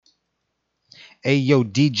Hey, yo,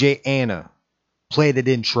 DJ Anna, play that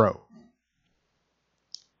intro.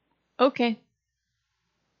 Okay.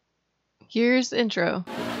 Here's the intro.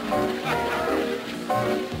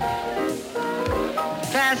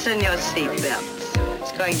 Fasten your seatbelts.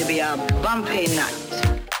 It's going to be a bumpy night.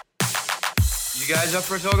 You guys up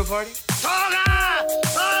for a toga party? Toga!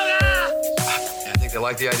 Toga! I think they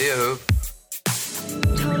like the idea, Who.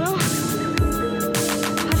 Toto? I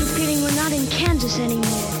have a feeling we're not in Kansas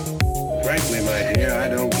anymore. Frankly, my dear, I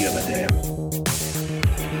don't give a damn.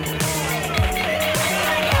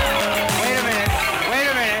 Wait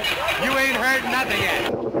a minute. You ain't heard nothing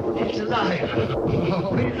yet. It's alive.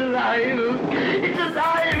 Oh, it's alive. It's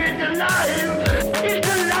alive. It's alive. It's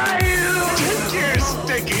alive. Take your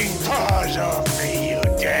stinking paws off me, you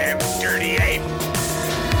damn dirty ape.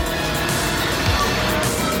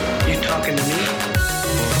 You talking to me?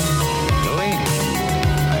 Louis,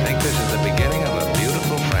 I think this is the beginning of a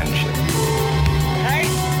beautiful friendship. Hey,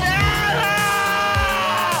 Stella!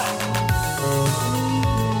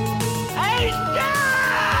 Hey,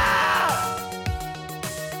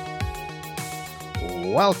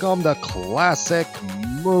 Stella! Welcome to Classic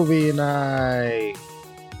Movie Night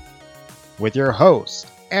with your hosts,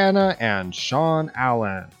 Anna and Sean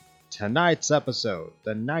Allen. Tonight's episode,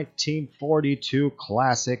 the 1942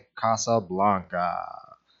 classic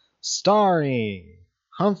Casablanca, starring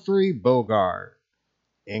Humphrey Bogart,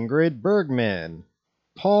 Ingrid Bergman,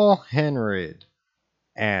 Paul Henreid,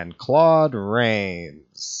 and Claude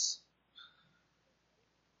Rains.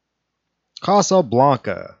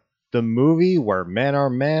 Casablanca, the movie where men are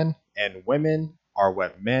men and women are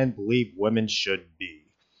what men believe women should be.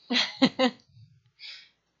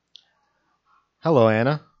 Hello,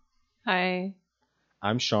 Anna. Hi,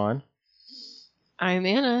 I'm Sean. I'm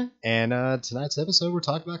Anna. And tonight's episode, we're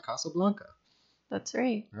talking about Casablanca. That's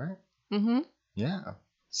right. All right. Mm-hmm. Yeah.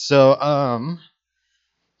 So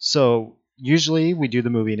usually we do the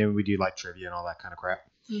movie and then we do like trivia and all that kind of crap.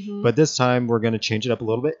 Mm-hmm. But this time we're going to change it up a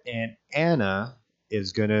little bit, and Anna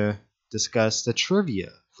is going to discuss the trivia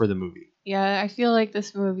for the movie. Yeah, I feel like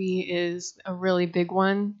this movie is a really big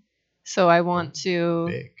one, so I want to...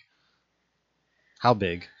 Big. How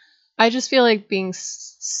big? I just feel like being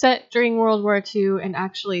set during World War II and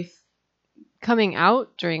actually coming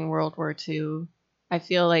out during World War II, I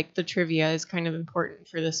feel like the trivia is kind of important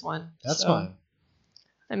for this one. That's So, fine.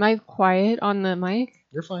 Am I quiet on the mic?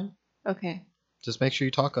 You're fine. Okay. Just make sure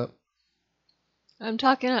you talk up. I'm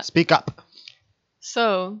talking up. Speak up.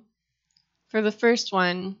 So, for the first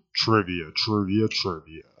one, Trivia.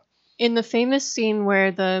 in the famous scene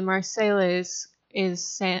where the Marseillaise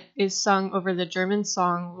is sung over the German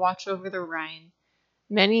song Watch Over the Rhine,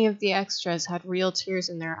 many of the extras had real tears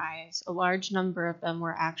in their eyes. A large number of them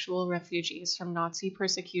were actual refugees from Nazi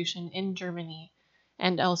persecution in Germany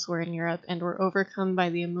and elsewhere in Europe and were overcome by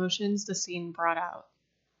the emotions the scene brought out.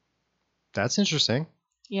 That's interesting.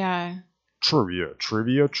 Yeah. Trivia.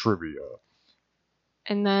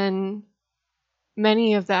 And then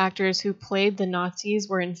many of the actors who played the Nazis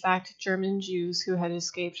were in fact German Jews who had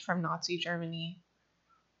escaped from Nazi Germany.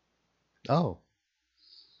 Oh.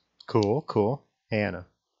 Cool. Hannah,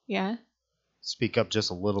 Yeah. speak up just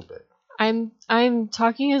a little bit. I'm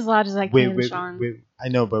talking as loud as I can, Sean. Wait. I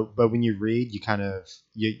know, but when you read,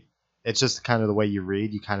 it's just kind of the way you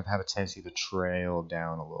read. You kind of have a tendency to trail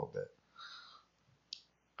down a little bit.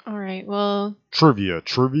 All right. Well, Trivia.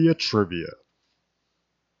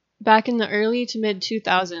 back in the early to mid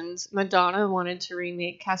 2000s, Madonna wanted to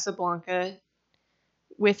remake Casablanca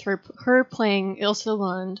with her playing Ilse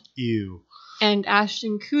Lund Ew. and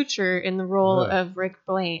Ashton Kutcher in the role Ugh. of Rick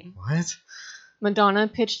Blaine. What? Madonna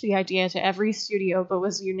pitched the idea to every studio but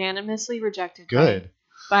was unanimously rejected Good.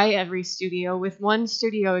 by every studio, with one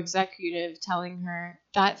studio executive telling her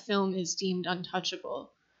that film is deemed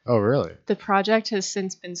untouchable. Oh, really? The project has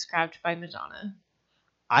since been scrapped by Madonna.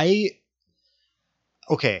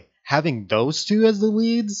 Okay, having those two as the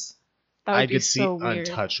leads, That would I be could see so weird.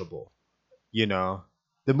 untouchable. You know,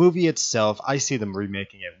 the movie itself, I see them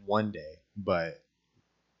remaking it one day, but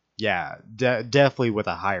yeah, definitely with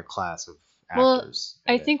a higher class of actors.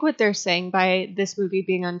 I think what they're saying by this movie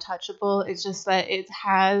being untouchable is just that it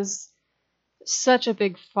has such a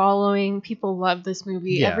big following. People love this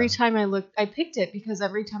movie. Yeah. Every time I picked it because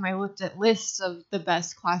every time I looked at lists of the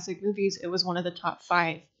best classic movies, it was one of the top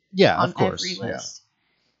 5 yeah, on of course. every Yeah. list.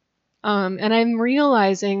 And I'm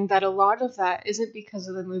realizing that a lot of that isn't because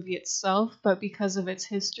of the movie itself, but because of its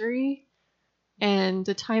history and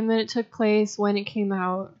the time that it took place, when it came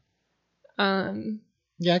out.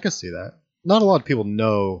 Yeah, I can see that. Not a lot of people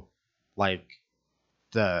know, like,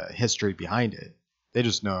 the history behind it. They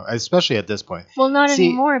just know, especially at this point. Well, not See,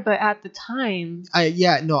 anymore, but at the time. I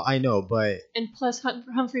know, but And plus,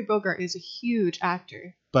 Humphrey Bogart is a huge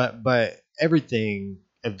actor. but everything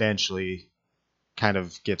eventually kind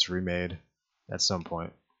of gets remade at some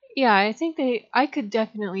point. Yeah, I could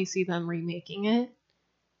definitely see them remaking it.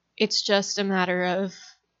 It's just a matter of,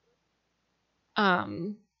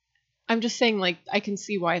 I'm just saying, like, I can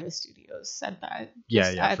see why the studios said that.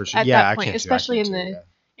 Yeah, for sure. At Yeah, that I point, can too. especially I can too,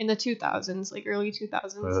 in the 2000s, like early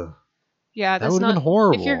 2000s. Ugh. Yeah, That that's would've not been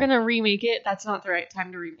horrible. If you're gonna remake it, that's not the right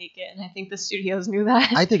time to remake it, and I think the studios knew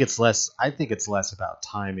that. I think it's less about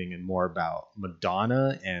timing and more about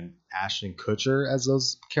Madonna and Ashton Kutcher as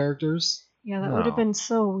those characters. Yeah, that would have been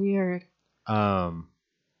so weird.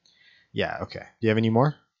 Yeah, okay. Do you have any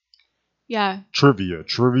more? Yeah. Trivia.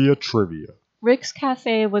 Rick's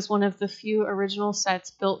Cafe was one of the few original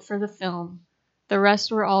sets built for the film. The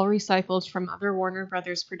rest were all recycled from other Warner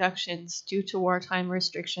Brothers productions due to wartime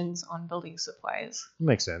restrictions on building supplies.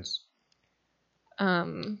 Makes sense.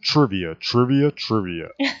 Trivia. Is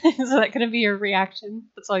that going to be your reaction?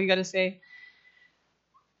 That's all you got to say.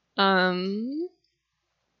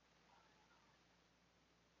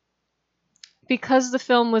 Because the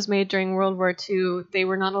film was made during World War II, they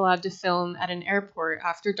were not allowed to film at an airport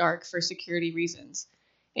after dark for security reasons.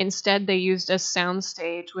 Instead, they used a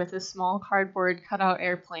soundstage with a small cardboard cutout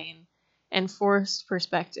airplane and forced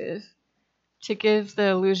perspective. To give the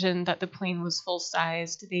illusion that the plane was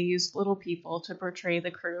full-sized, they used little people to portray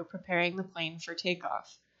the crew preparing the plane for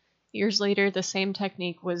takeoff. Years later, the same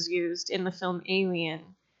technique was used in the film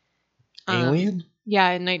Alien. Alien?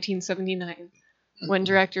 Yeah, in 1979, when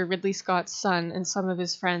director Ridley Scott's son and some of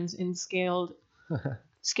his friends in scaled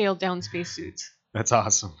down spacesuits. That's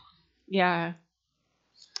awesome. Yeah.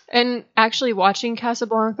 And actually watching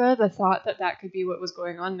Casablanca, the thought that could be what was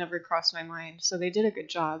going on never crossed my mind. So they did a good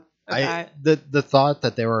job of that. The thought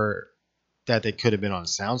that they could have been on a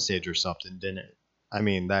soundstage or something, didn't it? I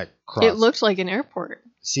mean, that crossed. It looked like an airport.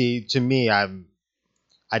 See, to me, I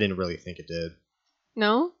didn't really think it did.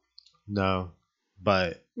 No? No,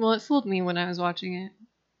 but... Well, it fooled me when I was watching it.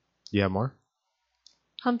 You have more?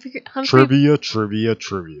 Humphrey Trivia.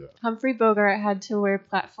 Bogart had to wear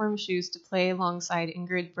platform shoes to play alongside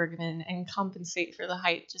Ingrid Bergman and compensate for the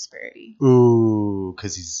height disparity. Ooh,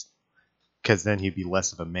 because then he'd be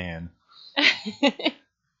less of a man.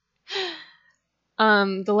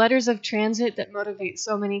 The letters of transit that motivate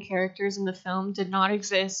so many characters in the film did not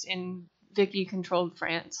exist in Vichy-controlled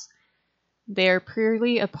France. They are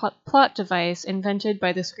purely a plot device invented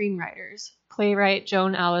by the screenwriters. Playwright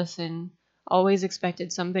Joan Allison always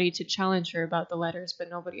expected somebody to challenge her about the letters, but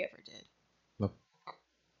nobody ever did.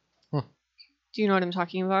 Huh. Do you know what I'm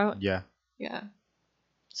talking about? Yeah. Yeah.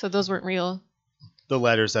 So those weren't real. The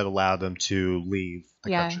letters that allowed them to leave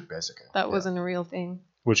the country, basically. That wasn't a real thing.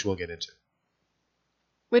 Which we'll get into.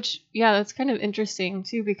 Which, yeah, that's kind of interesting,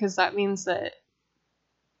 too, because that means that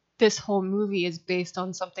this whole movie is based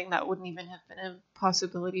on something that wouldn't even have been a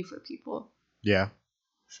possibility for people. Yeah.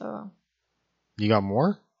 So. You got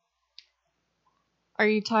more? Are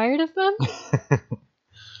you tired of them?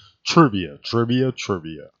 Trivia.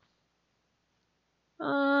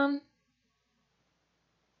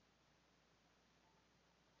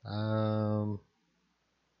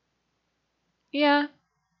 Yeah.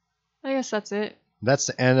 I guess that's it. That's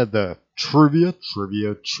the end of the trivia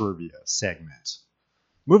segment.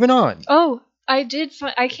 Moving on. Oh, I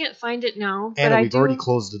can't find it now. Anna, but we've already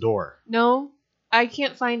closed the door. No, I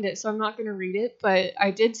can't find it, so I'm not going to read it. But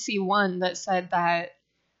I did see one that said that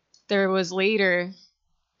there was later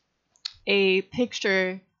a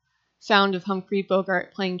picture found of Humphrey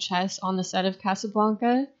Bogart playing chess on the set of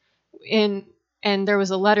Casablanca. And there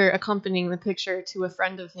was a letter accompanying the picture to a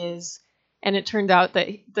friend of his. And it turned out that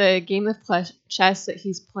the game of chess that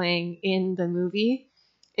he's playing in the movie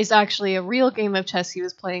is actually a real game of chess he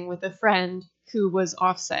was playing with a friend who was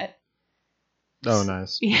offset. Oh,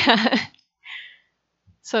 nice. Yeah.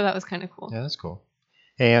 So that was kind of cool. Yeah, that's cool.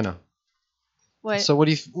 Hey, Anna. What? So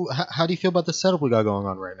how do you feel about the setup we got going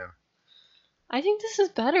on right now? I think this is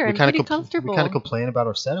better. I'm pretty comfortable. We kind of complain about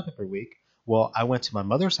our setup every week. Well, I went to my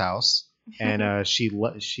mother's house, and she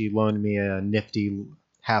loaned me a nifty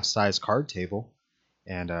half-size card table,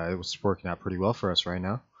 and it was working out pretty well for us right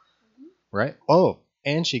now. Mm-hmm. Right? Oh,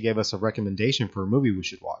 and she gave us a recommendation for a movie we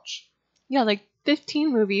should watch. Yeah, like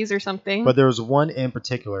 15 movies or something. But there was one in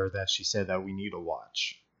particular that she said that we need to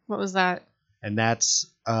watch. What was that? And that's,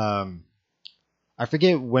 I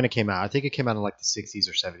forget when it came out. I think it came out in like the 60s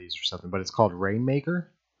or 70s or something, but it's called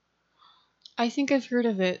Rainmaker. I think I've heard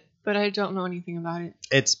of it, but I don't know anything about it.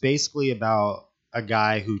 It's basically about a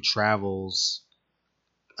guy who travels,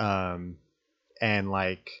 and and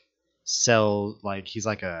like sell like he's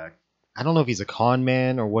like a I don't know if he's a con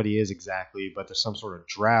man or what he is exactly, but there's some sort of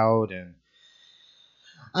drought and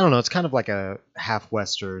I don't know. It's kind of like a half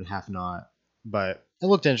Western, half not. But it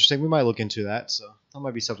looked interesting. We might look into that. So that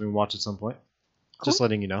might be something we watch at some point. Cool. Just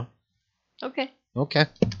letting you know. Okay. Okay.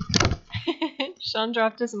 Sean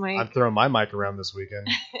dropped his mic. I'm throwing my mic around this weekend.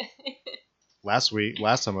 Last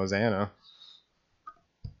time it was Anna.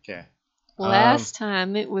 Okay. Last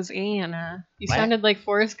time it was Anna. You sounded like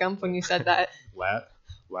Forrest Gump when you said that.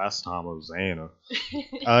 Last time it was Anna.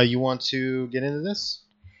 You want to get into this?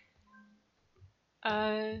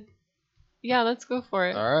 Yeah, let's go for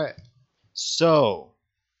it. All right. So,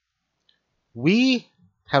 we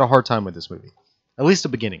had a hard time with this movie. At least the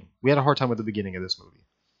beginning. We had a hard time with the beginning of this movie.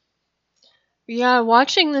 Yeah,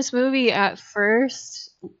 watching this movie at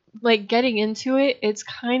first, like getting into it, it's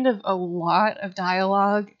kind of a lot of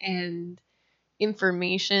dialogue and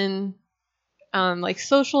information, like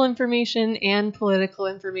social information and political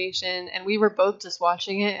information, and we were both just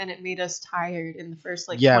watching it, and it made us tired in the first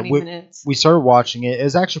 20 minutes. We started watching it. It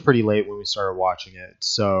was actually pretty late when we started watching it,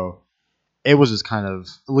 so it was just kind of,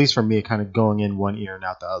 at least for me, kind of going in one ear and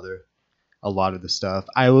out the other. A lot of the stuff.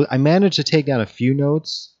 I managed to take down a few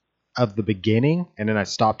notes of the beginning, and then I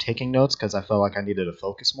stopped taking notes because I felt like I needed to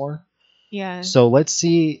focus more. Yeah. So let's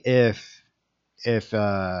see if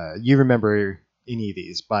you remember any of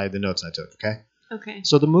these by the notes I took. Okay. Okay.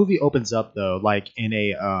 So the movie opens up though, like in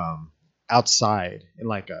a outside in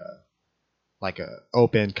like a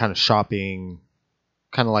open kind of shopping,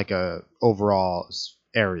 kind of like a overall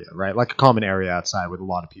area, right? Like a common area outside with a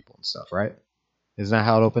lot of people and stuff, right? Isn't that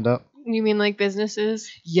how it opened up? You mean like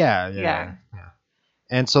businesses? Yeah.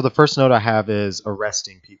 And so the first note I have is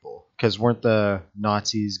arresting people, because weren't the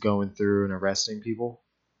Nazis going through and arresting people?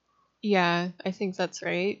 Yeah, I think that's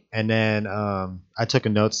right. And then I took a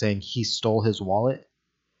note saying he stole his wallet.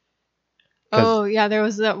 Oh, yeah, there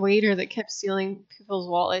was that waiter that kept stealing people's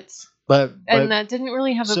wallets. But that didn't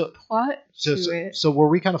really have a plot to it. So were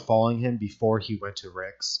we kind of following him before he went to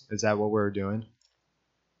Rick's? Is that what we were doing?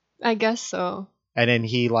 I guess so. And then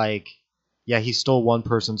he he stole one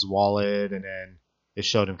person's wallet, and then it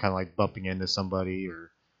showed him kind of like bumping into somebody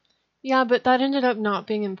or. Yeah, but that ended up not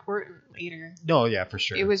being important later. No, yeah, for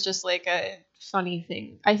sure. It was just like a funny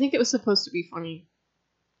thing. I think it was supposed to be funny.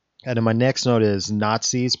 And then my next note is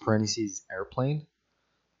Nazis, parentheses, airplane.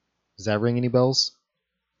 Does that ring any bells?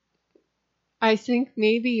 I think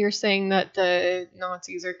maybe you're saying that the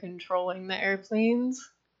Nazis are controlling the airplanes.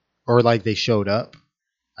 Or like they showed up.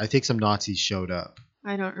 I think some Nazis showed up.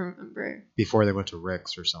 I don't remember. Before they went to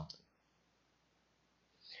Rick's or something.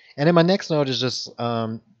 And then my next note is just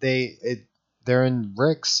they're in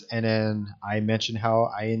Rick's, and then I mentioned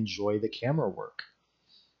how I enjoy the camera work.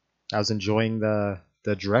 I was enjoying the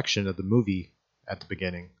direction of the movie at the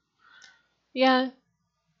beginning. Yeah.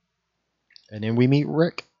 And then we meet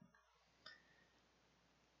Rick.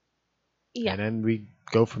 Yeah. And then we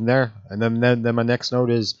go from there. And then my next note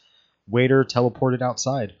is waiter teleported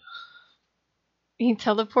outside. He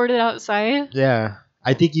teleported outside? Yeah.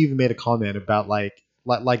 I think you even made a comment about like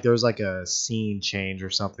there was like a scene change or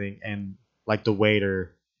something, and like the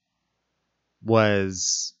waiter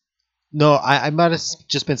was I might have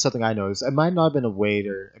just been something I noticed. It might not have been a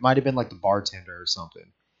waiter. It might have been like the bartender or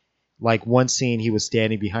something. Like one scene he was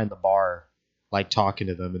standing behind the bar, like talking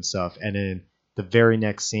to them and stuff, and then the very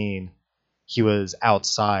next scene he was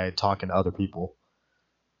outside talking to other people.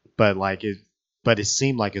 But it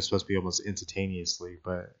seemed like it's supposed to be almost instantaneously,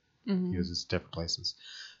 but he was just different places.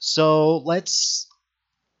 So let's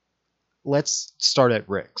start at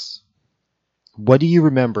Rick's. What do you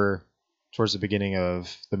remember towards the beginning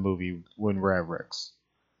of the movie when we're at Rick's?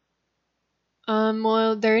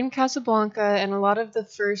 Well, they're in Casablanca, and a lot of the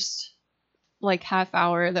first like half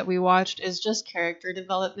hour that we watched is just character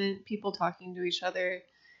development, people talking to each other,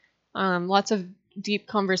 lots of deep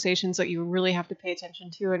conversations that you really have to pay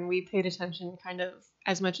attention to, and we paid attention kind of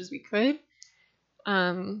as much as we could.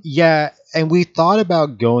 Yeah, and we thought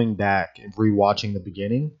about going back and rewatching the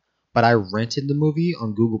beginning, but I rented the movie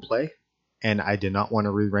on Google Play, and I did not want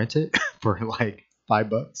to re-rent it for like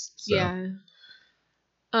 $5. So. Yeah.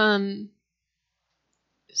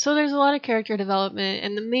 So there's a lot of character development,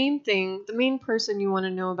 and the main person you want to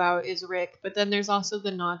know about is Rick, but then there's also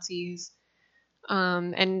the Nazis,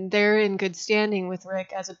 and they're in good standing with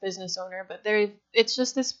Rick as a business owner, but it's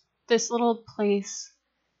just this little place.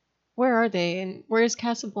 Where are they? And where is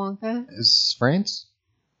Casablanca? Is France?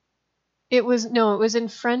 It was in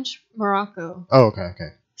French Morocco. Oh, okay.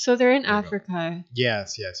 So they're in Africa.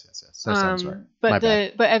 Yes. That sounds right. But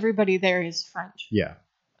everybody there is French. Yeah.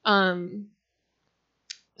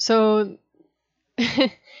 So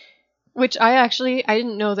Which I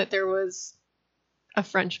didn't know that there was a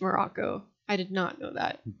French Morocco. I did not know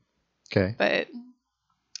that. Okay. But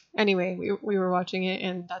anyway, we were watching it,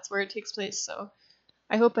 and that's where it takes place. So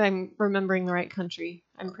I hope I'm remembering the right country.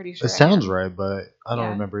 I'm pretty sure It sounds I am. right, but I don't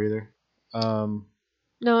Yeah. remember either.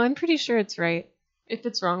 No, I'm pretty sure it's right. If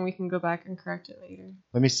it's wrong, we can go back and correct it later.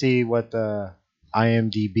 Let me see what the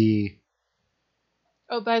IMDb.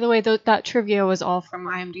 Oh, by the way, that trivia was all from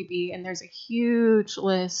IMDb, and there's a huge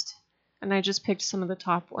list, and I just picked some of the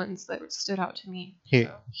top ones that stood out to me.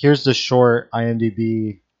 Here's the short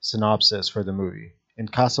IMDb synopsis for the movie. In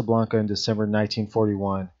Casablanca in December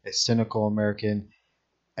 1941, a cynical American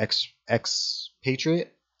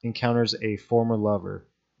expatriate encounters a former lover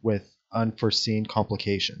with unforeseen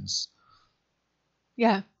complications.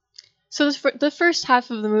 Yeah. So the first half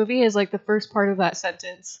of the movie is like the first part of that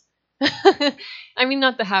sentence. I mean,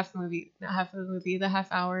 not the half of the movie, the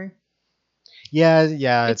half hour. Yeah,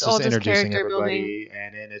 It's it's all just just introducing character everybody,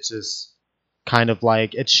 and then it's just kind of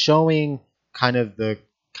like it's showing kind of a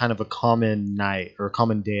common night or a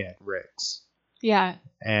common day at Rick's, Yeah.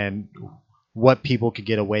 and what people could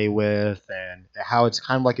get away with, and how it's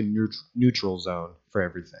kind of like a neutral zone for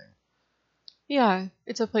everything. Yeah.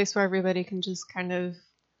 It's a place where everybody can just kind of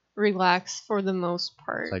relax for the most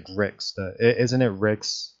part. It's like Rick's, isn't it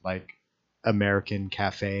Rick's like American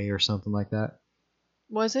Cafe or something like that?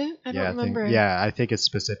 Was it? I don't remember. I think it's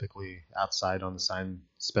specifically outside on the sign,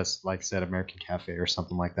 like said American Cafe or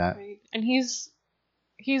something like that. Right. And he's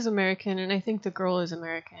American, and I think the girl is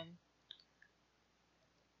American.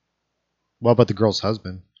 What about the girl's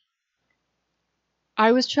husband?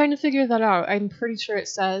 I was trying to figure that out. I'm pretty sure it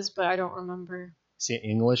says, but I don't remember. Is he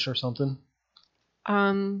English or something?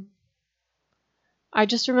 I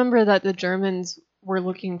just remember that the Germans were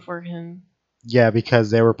looking for him. Yeah, because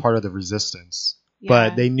they were part of the resistance. Yeah.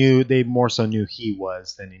 But they more so knew he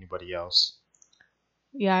was than anybody else.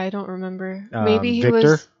 Yeah, I don't remember. Maybe he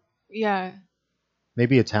Victor? was. Yeah.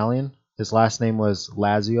 Maybe Italian. His last name was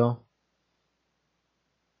Lazio.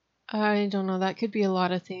 I don't know. That could be a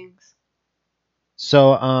lot of things.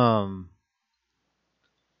 So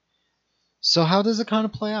So how does it kind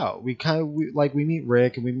of play out? We meet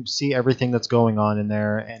Rick and we see everything that's going on in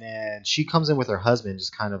there, and then she comes in with her husband,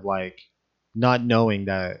 just kind of like not knowing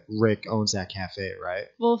that Rick owns that cafe, right?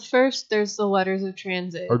 Well, first there's the letters of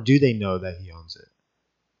transit. Or do they know that he owns it?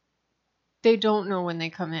 They don't know when they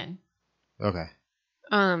come in. Okay.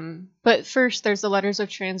 But first there's the letters of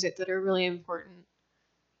transit that are really important.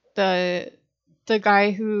 The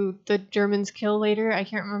guy who the Germans kill later, I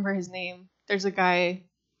can't remember his name. There's a guy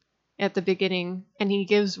at the beginning, and he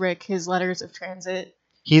gives Rick his letters of transit.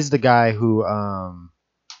 He's the guy who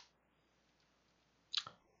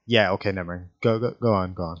yeah, okay, never mind. Go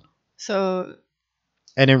on. So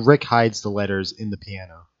and then Rick hides the letters in the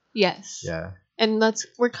piano. Yes. Yeah. And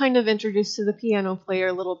we're kind of introduced to the piano player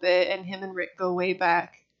a little bit, and him and Rick go way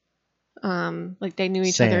back. Like they knew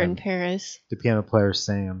each other in Paris. The piano player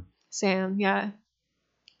Sam. Sam, yeah.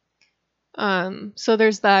 So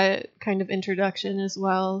there's that kind of introduction as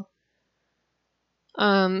well.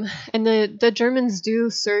 And the Germans do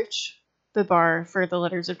search the bar for the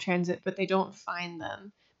letters of transit, but they don't find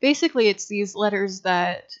them. Basically, it's these letters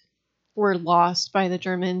that were lost by the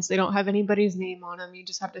Germans. They don't have anybody's name on them. You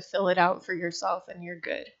just have to fill it out for yourself, and you're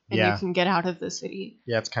good. And you can get out of the city.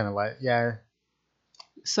 Yeah, it's kind of like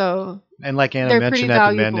So and like Anna mentioned at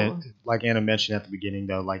the beginning,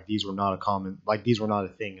 though, like these were not a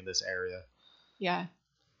thing in this area. Yeah.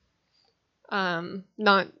 Not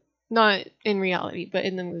in reality, but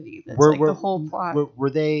in the movie. That's the whole plot. Were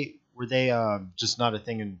they just not a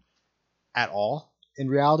thing at all in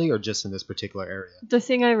reality, or just in this particular area? The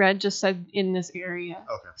thing I read just said in this area.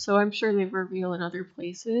 Okay. So I'm sure they were real in other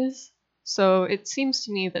places. So it seems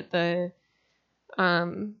to me that the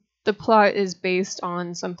plot is based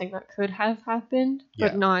on something that could have happened,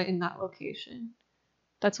 but not in that location.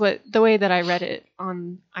 That's the way that I read it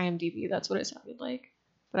on IMDb. That's what it sounded like,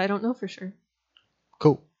 but I don't know for sure.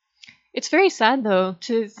 Cool. It's very sad, though,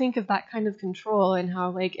 to think of that kind of control and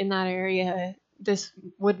how, like, in that area, this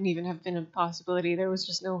wouldn't even have been a possibility. There was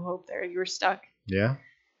just no hope there. You were stuck. Yeah.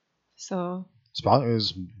 So. It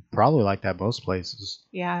was probably like that most places.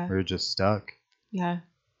 Yeah. We were just stuck. Yeah.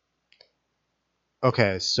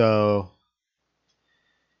 Okay, so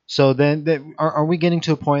then are we getting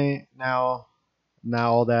to a point now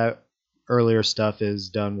all that earlier stuff is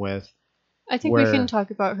done with? I think we can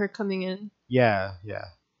talk about her coming in. Yeah. Do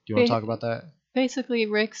you want to talk about that? Basically,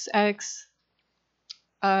 Rick's ex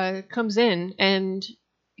comes in, and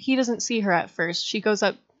he doesn't see her at first. She goes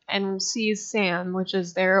up and sees Sam, which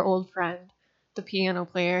is their old friend, the piano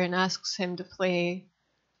player and asks him to play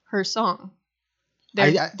her song.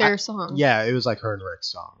 Their song. Yeah, it was like her and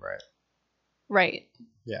Rick's song, right? Right.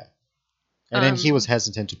 Yeah. And then he was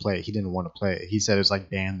hesitant to play it. He didn't want to play it. He said it was like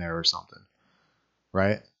banned there or something.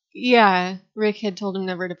 Right? Yeah. Rick had told him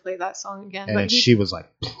never to play that song again. And then she was like,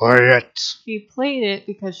 play it. He played it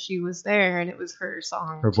because she was there and it was her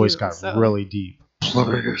song. Her voice got really deep.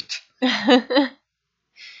 Play it.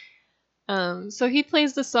 So he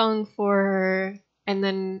plays the song for her, and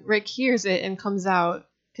then Rick hears it and comes out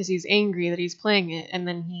because he's angry that he's playing it, and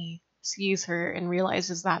then he sees her and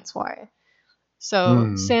realizes that's why.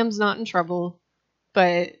 So Sam's not in trouble,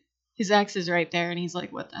 but his ex is right there, and he's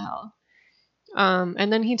like, what the hell?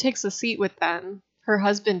 And then he takes a seat with them. Her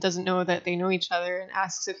husband doesn't know that they know each other and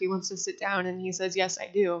asks if he wants to sit down, and he says, yes, I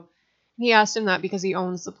do. He asked him that because he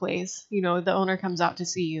owns the place. You know, the owner comes out to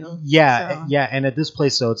see you. Yeah, yeah. And at this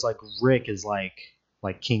place, though, it's like Rick is like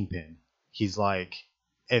Kingpin. He's like,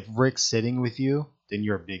 if Rick's sitting with you, then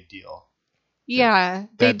you're a big deal. Yeah,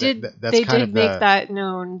 they did make that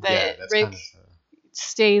known that Rick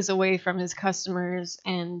stays away from his customers,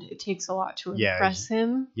 and it takes a lot to impress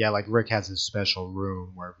him. Yeah, like Rick has his special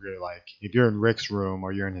room where you're like, if you're in Rick's room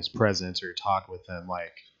or you're in his presence or you're talking with him,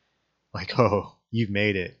 like, oh, you've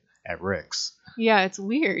made it at Rick's. Yeah, it's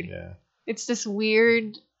weird. Yeah, it's this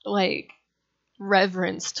weird like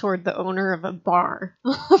reverence toward the owner of a bar.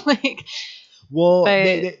 Like, well,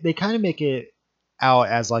 they kind of make it out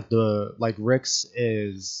as like Rick's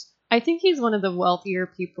is. I think he's one of the wealthier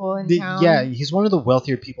people in town. Yeah, he's one of the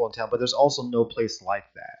wealthier people in town, but there's also no place like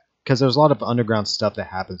that. Because there's a lot of underground stuff that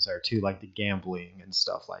happens there too, like the gambling and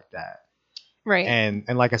stuff like that. Right. And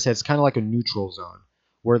like I said, it's kind of like a neutral zone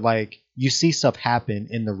where like you see stuff happen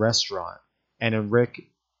in the restaurant, and then Rick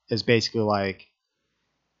is basically like,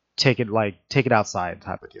 take it outside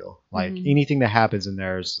type of deal. Like anything that happens in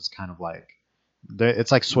there is just kind of like,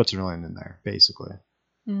 it's like Switzerland in there, basically.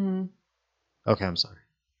 Mm-hmm. Okay, I'm sorry.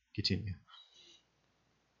 Continue.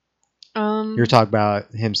 You're talking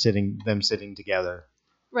about them sitting together.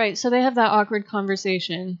 Right, so they have that awkward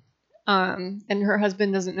conversation. And her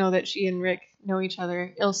husband doesn't know that she and Rick know each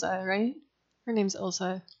other. Ilsa, right? Her name's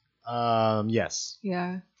Ilsa. Yes.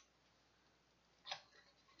 Yeah.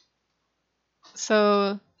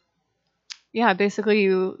 So, yeah, basically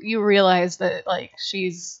you realize that like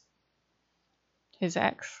she's his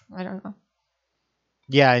ex. I don't know.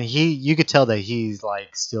 Yeah, and you could tell that he's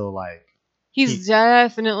like still like he's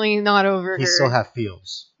definitely not over her. He still have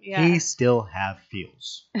feels. Yeah. He still have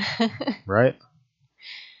feels. Right?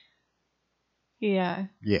 Yeah.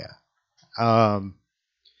 Yeah.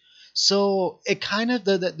 So it kind of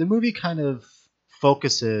the movie kind of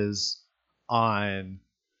focuses on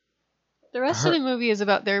the rest of the movie is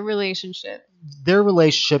about their relationship.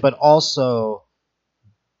 But also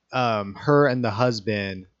her and the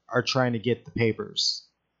husband are trying to get the papers.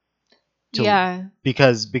 Yeah.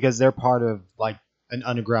 Because they're part of like an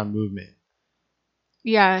underground movement.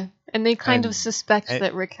 Yeah, and they kind of suspect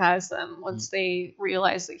that Rick has them once they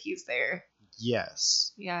realize that he's there.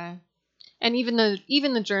 Yes. Yeah. And even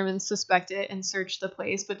the Germans suspect it and search the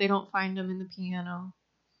place, but they don't find him in the piano.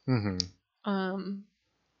 Mm-hmm.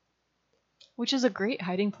 Which is a great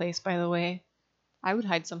hiding place, by the way. I would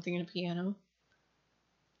hide something in a piano.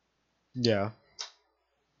 Yeah.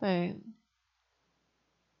 But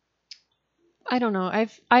I don't know.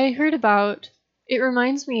 I heard about it.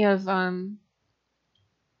 Reminds me of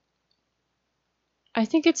I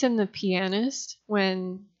think it's in The Pianist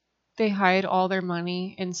when they hide all their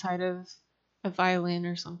money inside of a violin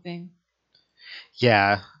or something.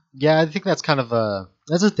 Yeah, I think that's kind of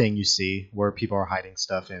that's a thing you see where people are hiding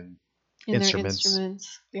stuff in instruments. Their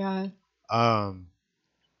instruments. Yeah.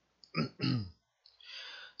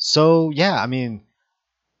 So yeah, I mean,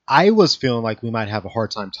 I was feeling like we might have a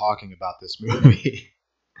hard time talking about this movie.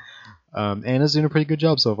 Anna's doing a pretty good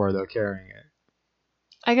job so far, though, carrying it.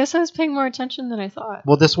 I guess I was paying more attention than I thought.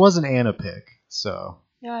 Well, this was an Anna pick, so.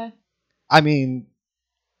 Yeah. I mean,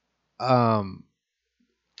 I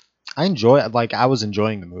was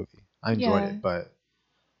enjoying the movie. I enjoyed it, but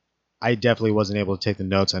I definitely wasn't able to take the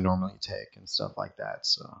notes I normally take and stuff like that,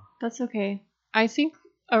 so. That's okay. I think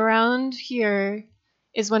around here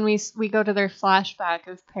is when we go to their flashback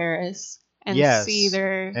of Paris and see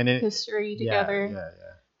their history together. Yeah.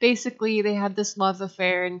 Basically, they had this love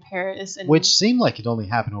affair in Paris, and which seemed like it only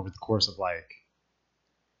happened over the course of like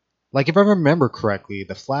if I remember correctly,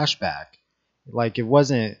 the flashback, like it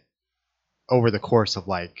wasn't over the course of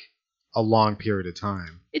like a long period of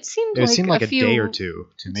time. It seemed like a day or two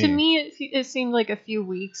to me. To me, it seemed like a few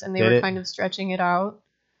weeks, and they were kind of stretching it out.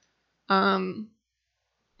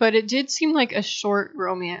 But it did seem like a short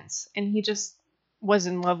romance, and he just was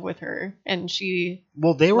in love with her, and she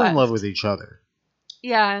Well, they were in love left. with each other.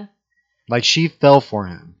 Yeah. Like, she fell for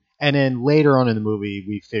him. And then later on in the movie,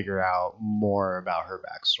 we figure out more about her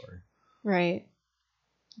backstory. Right.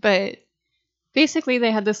 But basically,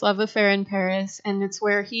 they had this love affair in Paris, and it's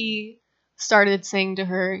where he started saying to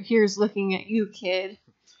her, "Here's looking at you, kid,"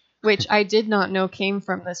 which I did not know came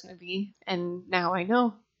from this movie, and now I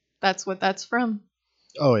know that's what that's from.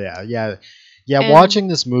 Oh, yeah, yeah. Yeah, And- watching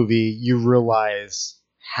this movie, you realize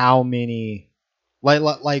how many...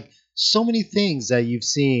 Like so many things that you've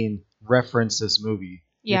seen reference this movie.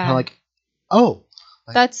 You're Yeah. kind of like, oh.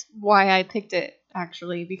 That's why I picked it,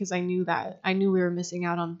 actually, because I knew we were missing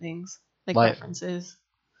out on things, like references.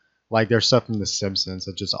 Like, there's stuff from The Simpsons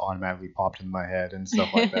that just automatically popped in my head and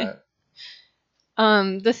stuff like that.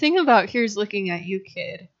 The thing about Here's Looking at You,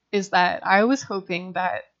 Kid, is that I was hoping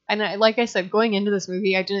that, and like I said, going into this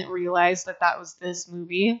movie, I didn't realize that was this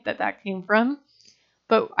movie that came from.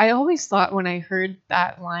 But I always thought when I heard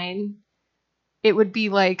that line, it would be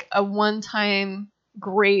like a one-time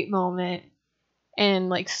great moment and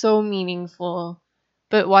like so meaningful.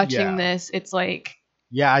 But watching this, it's like...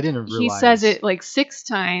 Yeah, I didn't realize. He says it like 6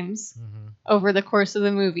 times over the course of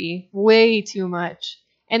the movie. Way too much.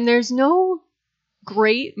 And there's no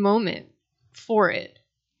great moment for it.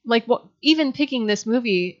 Like, even picking this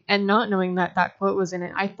movie and not knowing that quote was in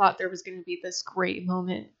it, I thought there was going to be this great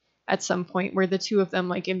moment at some point where the two of them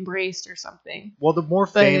like embraced or something. Well, the more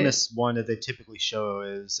famous one that they typically show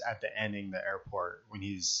is at the ending, the airport, when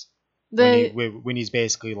he's when he's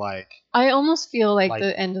basically like... I almost feel like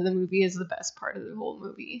the end of the movie is the best part of the whole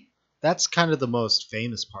movie. That's kind of the most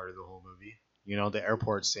famous part of the whole movie. You know, the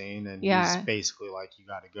airport scene, and he's basically like, you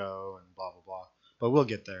gotta go, and blah, blah, blah. But we'll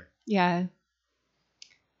get there. Yeah.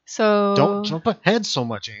 So... Don't jump ahead so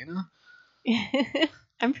much, Anna.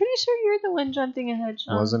 I'm pretty sure you're the one jumping ahead,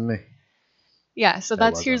 Sean. Wasn't me. Yeah, so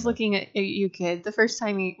that's Here's Looking at You, Kid. The first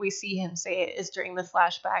time we see him say it is during the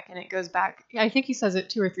flashback, and it goes back. I think he says it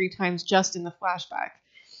 2 or 3 times just in the flashback.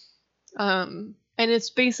 And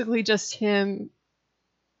it's basically just him.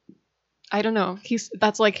 I don't know.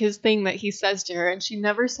 That's like his thing that he says to her, and she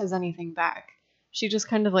never says anything back. She just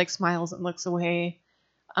kind of like smiles and looks away.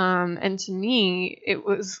 And to me, it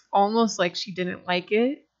was almost like she didn't like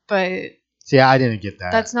it, but... See, I didn't get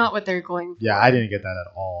that. That's not what they're going for. Yeah, I didn't get that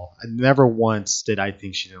at all. Never once did I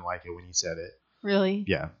think she didn't like it when he said it. Really?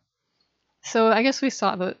 Yeah. So I guess we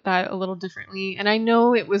saw that a little differently. And I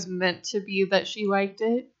know it was meant to be that she liked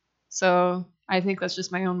it. So I think that's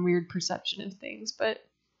just my own weird perception of things. But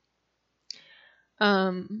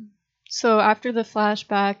so after the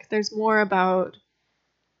flashback, there's more about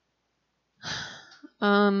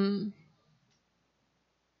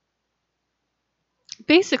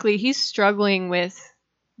basically, he's struggling with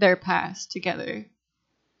their past together.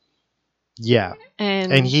 Yeah,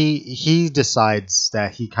 and he decides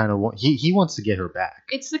that he kind of he wants to get her back.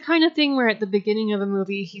 It's the kind of thing where at the beginning of the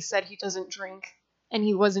movie he said he doesn't drink, and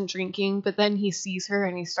he wasn't drinking, but then he sees her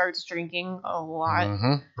and he starts drinking a lot.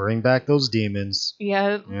 Mm-hmm. Bring back those demons.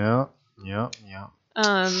 Yeah. Yeah.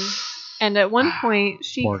 And at one point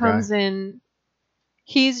she comes in.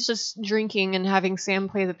 He's just drinking and having Sam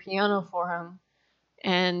play the piano for him.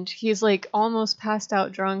 And he's like almost passed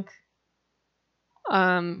out drunk.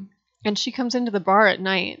 And she comes into the bar at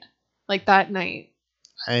night, like that night.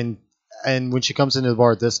 And when she comes into the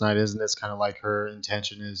bar this night, isn't this kind of like her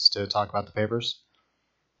intention is to talk about the papers?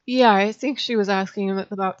 Yeah, I think she was asking him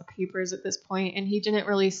about the papers at this point, and he didn't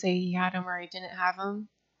really say he had them or he didn't have them.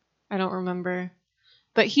 I don't remember.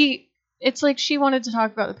 But it's like she wanted to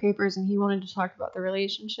talk about the papers and he wanted to talk about the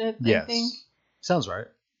relationship, yes. I think. Sounds right.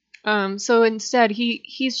 So instead,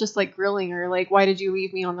 he's just like grilling her, like, why did you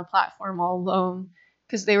leave me on the platform all alone?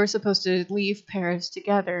 Because they were supposed to leave Paris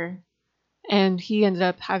together, and he ended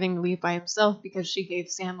up having to leave by himself because she gave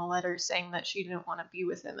Sam a letter saying that she didn't want to be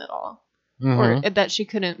with him at all, or that she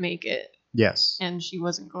couldn't make it. Yes. And she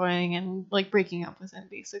wasn't going, and like breaking up with him,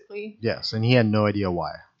 basically. Yes, and he had no idea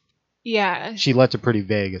why. Yeah. She left it pretty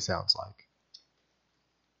vague, it sounds like.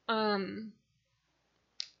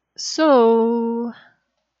 So...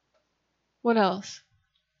 what else?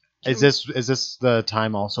 Is this the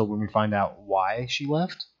time also when we find out why she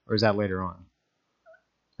left? Or is that later on?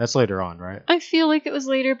 That's later on, right? I feel like it was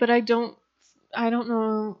later, but I don't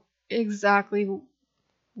know exactly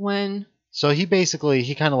when. So he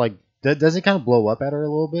kind of like... Does it kind of blow up at her a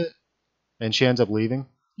little bit? And she ends up leaving?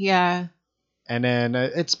 Yeah. And then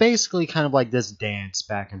it's basically kind of like this dance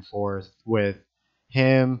back and forth with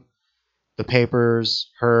him, the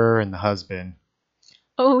papers, her, and the husband.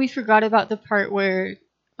 Oh, we forgot about the part where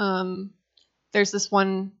there's this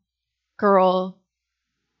one girl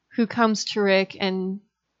who comes to Rick and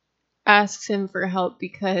asks him for help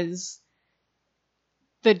because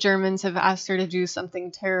the Germans have asked her to do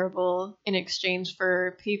something terrible in exchange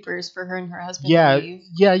for papers for her and her husband to leave.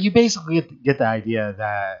 Yeah, you basically get the idea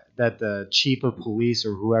that the chief of police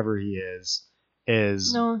or whoever he is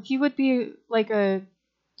No, he would be like a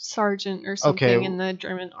sergeant or something in the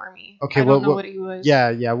German army. Okay, I don't know what he was.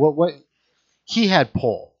 Yeah. What he had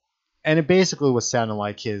pull, and it basically was sounding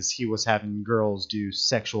like he was having girls do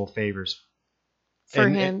sexual favors for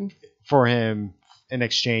him in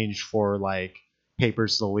exchange for like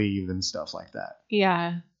papers to leave and stuff like that.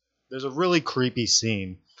 Yeah. There's a really creepy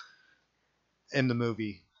scene in the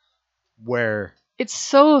movie where it's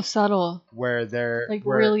so subtle. Where they're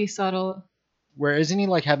really subtle. Where isn't he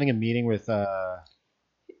like having a meeting with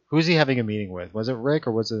who's he having a meeting with? Was it Rick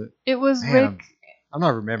or was it? It was Rick. I'm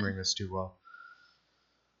not remembering this too well.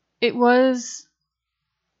 It was.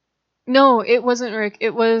 No, it wasn't Rick.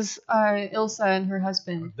 It was Ilsa and her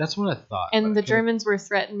husband. That's what I thought. And the Germans were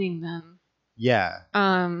threatening them. Yeah.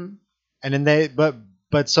 And then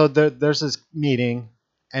so there's this meeting,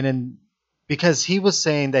 and then because he was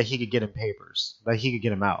saying that he could get him papers, that he could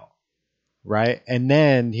get him out, right? And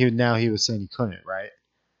then he was saying he couldn't, right?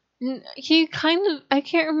 He kind of, I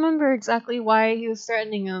can't remember exactly why he was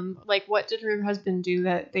threatening him. Like, what did her husband do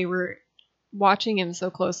that they were watching him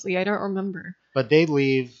so closely? I don't remember. But they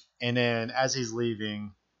leave, and then as he's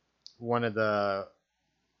leaving,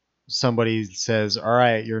 somebody says, "All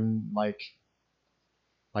right, you're like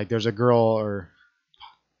there's a girl," or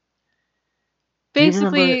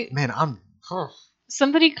basically, man,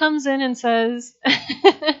 somebody comes in and says,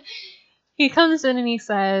 he comes in and he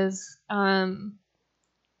says,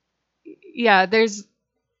 yeah,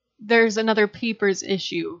 there's another papers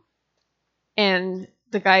issue, and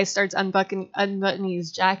the guy starts unbuttoning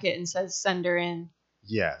his jacket and says, "Send her in."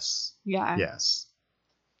 Yes. Yeah. Yes.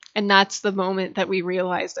 And that's the moment that we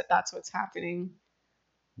realize that that's what's happening.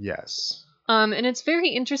 Yes. And it's very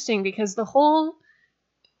interesting because the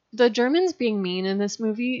Germans being mean in this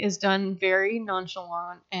movie is done very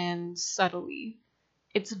nonchalant and subtly.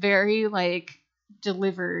 It's very like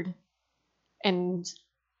delivered, and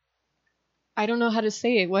I don't know how to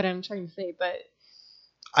say what I'm trying to say, but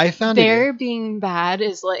I found their being bad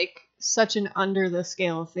is like such an under the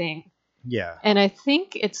scale thing. Yeah. And I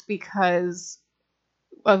think it's because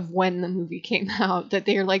of when the movie came out that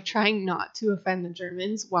they're like trying not to offend the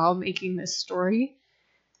Germans while making this story.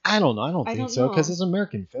 I don't know. I don't think so, because it's an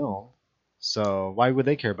American film. So why would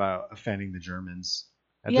they care about offending the Germans?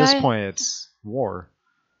 At this point, it's war.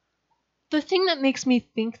 The thing that makes me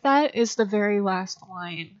think that is the very last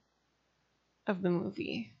line of the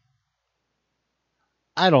movie.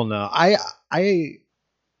 I don't know.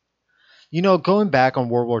 Going back on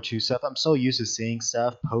World War II stuff, I'm so used to seeing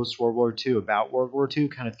stuff post World War II about World War II.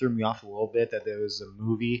 Kind of threw me off a little bit that there was a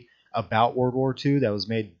movie about World War II that was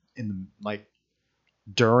made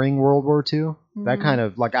during World War II. Mm-hmm. That kind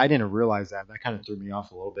of I didn't realize that. That kind of threw me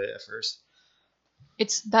off a little bit at first.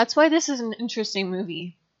 That's why this is an interesting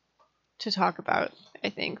movie to talk about. I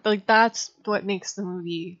think that's what makes the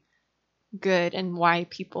movie good and why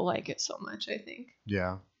people like it so much. I think.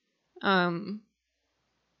 Yeah.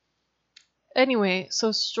 Anyway,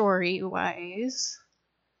 so story-wise,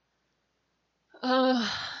 I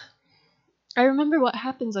remember what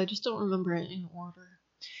happens. I just don't remember it in order.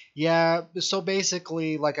 Yeah. So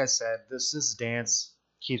basically, like I said, this dance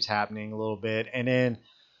keeps happening a little bit, and then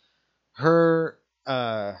her,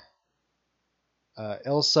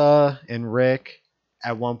 Ilsa and Rick,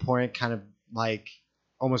 at one point, kind of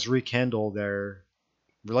almost rekindle their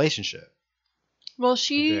relationship. Well,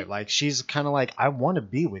 she's kind of like, I want to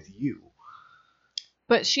be with you.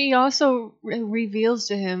 But she also reveals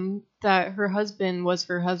to him that her husband was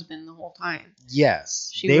her husband the whole time.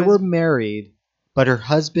 They were married, but her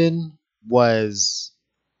husband was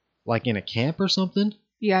in a camp or something.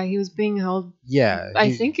 Yeah, he was being held. Yeah.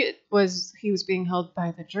 I think he was being held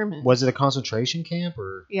by the Germans. Was it a concentration camp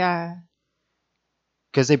or? Yeah.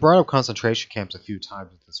 Because they brought up concentration camps a few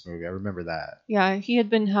times in this movie. I remember that. Yeah, he had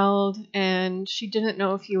been held, and she didn't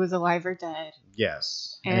know if he was alive or dead.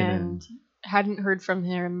 Yes. And hadn't heard from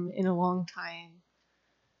him in a long time.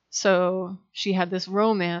 So she had this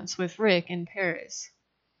romance with Rick in Paris.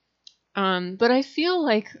 But I feel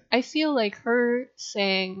like her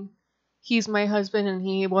saying he's my husband and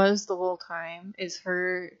he was the whole time is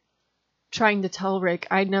her trying to tell Rick,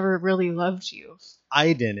 I never really loved you.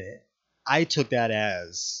 I didn't. I took that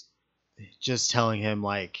as just telling him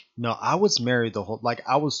no, I was married the whole,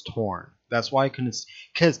 I was torn. That's why I couldn't,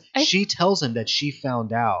 because she tells him that she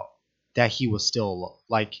found out that he was still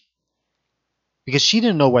because she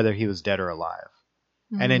didn't know whether he was dead or alive.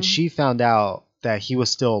 And then she found out that he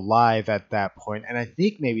was still alive at that point, and I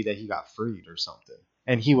think maybe that he got freed or something,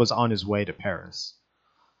 and he was on his way to Paris.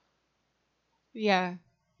 Yeah.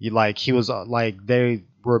 He was like they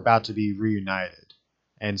were about to be reunited,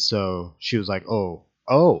 and so she was like, oh,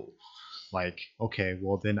 like, okay,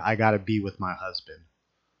 well then I gotta be with my husband.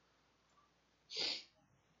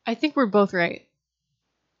 I think we're both right.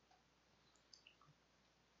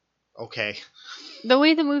 Okay. The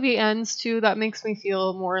way the movie ends, too, that makes me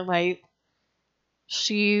feel more like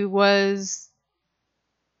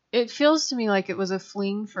it feels to me like it was a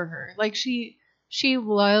fling for her. Like she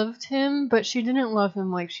loved him, but she didn't love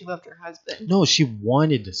him like she loved her husband. No, she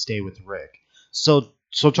wanted to stay with Rick. So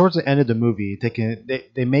towards the end of the movie,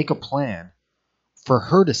 they make a plan for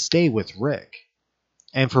her to stay with Rick,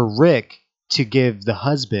 and for Rick to give the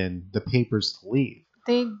husband the papers to leave.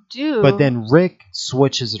 They do. But then Rick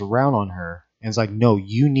switches it around on her and is like, no,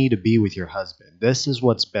 you need to be with your husband. This is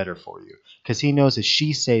what's better for you. Because he knows that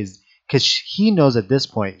she says, because he knows at this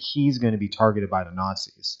point he's going to be targeted by the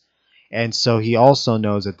Nazis. And so he also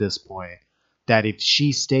knows at this point that if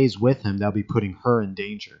she stays with him, they'll be putting her in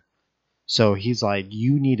danger. So he's like,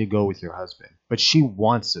 you need to go with your husband. But she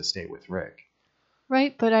wants to stay with Rick.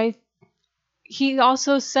 Right, but he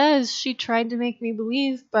also says she tried to make me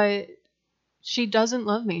believe, but she doesn't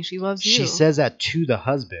love me. She loves you. She says that to the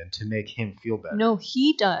husband to make him feel better. No,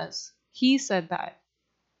 he does. He said that.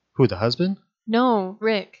 Who, the husband? No,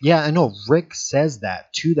 Rick. Yeah, I know. Rick says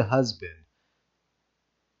that to the husband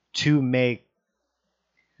to make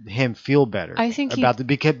him feel better. I think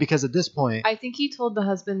because at this point, I think he told the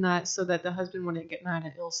husband that so that the husband wouldn't get mad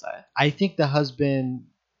at Ilsa. I think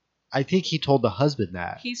he told the husband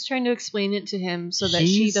that. He's trying to explain it to him so that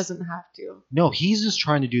she doesn't have to. No, he's just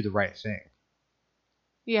trying to do the right thing.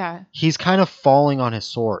 Yeah. He's kind of falling on his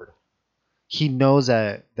sword. He knows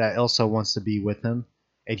that Ilsa wants to be with him,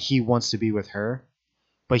 and he wants to be with her,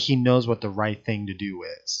 but he knows what the right thing to do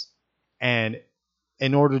is. And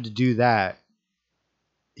in order to do that,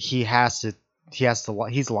 he's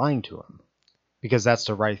lying to him, because that's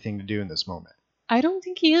the right thing to do in this moment. I don't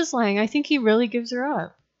think he is lying. I think he really gives her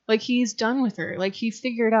up. Like, he's done with her. Like, he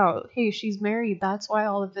figured out, hey, she's married. That's why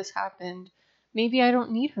all of this happened. Maybe I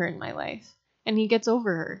don't need her in my life. And he gets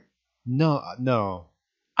over her. No.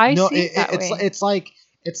 I see it that way. It's like.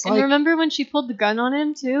 And remember when she pulled the gun on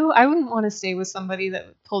him too? I wouldn't want to stay with somebody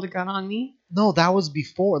that pulled a gun on me. No, that was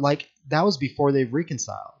before. That was before they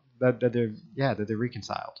reconciled. That they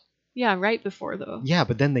reconciled. Yeah, right before though. Yeah,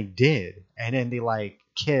 but then they did, and then they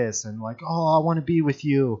kiss and oh, I want to be with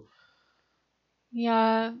you.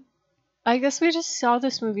 Yeah, I guess we just saw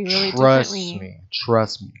this movie really differently.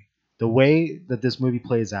 Trust me. The way that this movie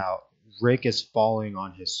plays out, Rick is falling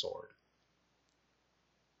on his sword.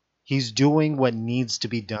 He's doing what needs to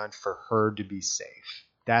be done for her to be safe.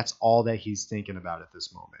 That's all that he's thinking about at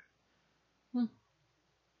this moment.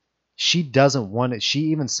 She doesn't want it.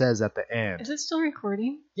 She even says at the end. Is it still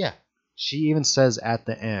recording? Yeah. She even says at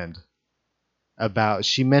the end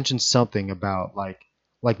she mentions something about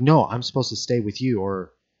no, I'm supposed to stay with you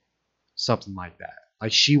or something like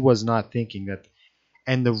that. She was not thinking that.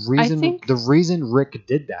 And the reason Rick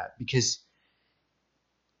did that, because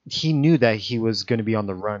he knew that he was going to be on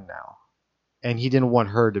the run now, and he didn't want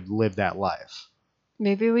her to live that life.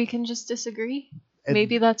 Maybe we can just disagree.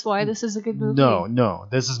 Maybe that's why this is a good movie. No,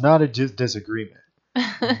 this is not a disagreement.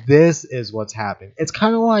 This is what's happening. It's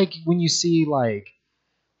kind of like when you see like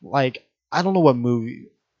I don't know what movie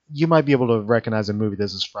you might be able to recognize a movie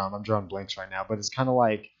this is from. I'm drawing blanks right now, but it's kind of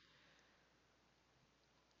like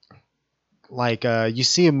you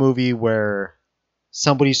see a movie where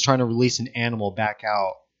somebody's trying to release an animal back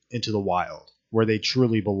out into the wild where they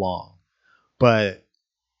truly belong, but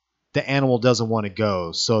the animal doesn't want to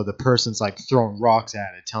go, so the person's throwing rocks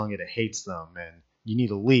at it, telling it hates them, and you need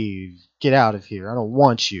to leave, get out of here, I don't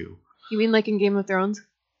want you. You mean like in Game of Thrones?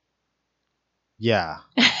 Yeah.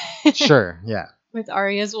 Sure, yeah. With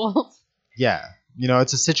Arya's wolf? Yeah.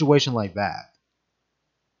 It's a situation like that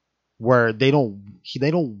where they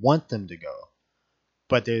don't want them to go,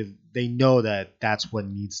 but they know that that's what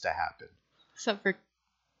needs to happen. Except for...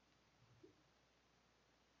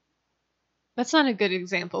 That's not a good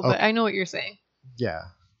example, but I know what you're saying. Yeah.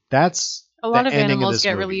 That's a lot of animals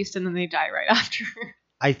get released and then they die right after.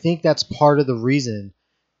 I think that's part of the reason,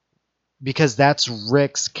 because that's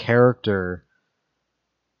Rick's character.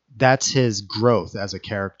 That's his growth as a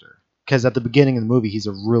character. Because at the beginning of the movie, he's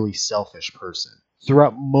a really selfish person.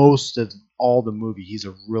 Throughout most of all the movie, he's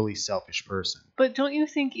a really selfish person. But don't you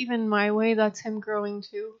think even My Way, that's him growing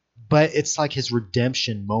too? But it's like his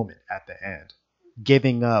redemption moment at the end.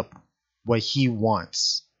 Giving up what he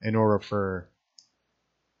wants in order for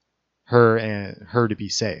her to be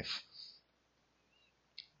safe.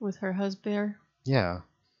 With her husband. Yeah.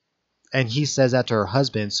 And he says that to her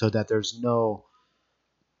husband so there's no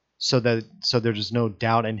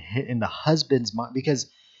doubt in the husband's mind, because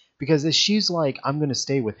if she's like, I'm going to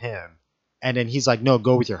stay with him, and then he's like, no,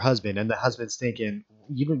 go with your husband, and the husband's thinking,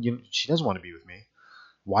 she doesn't want to be with me.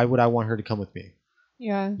 Why would I want her to come with me?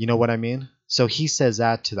 Yeah. You know what I mean? So he says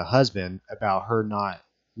that to the husband about her not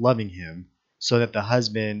loving him, so that the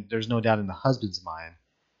husband, there's no doubt in the husband's mind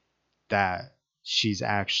that she's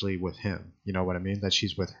actually with him. You know what I mean? That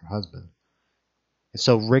she's with her husband. And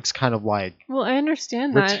so Rick's kind of like... Well, I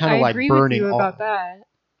understand Rick's that. kind of I like agree with you burning about that.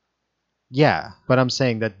 Yeah, but I'm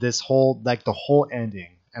saying that this whole, like the whole ending,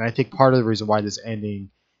 and I think part of the reason why this ending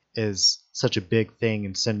is such a big thing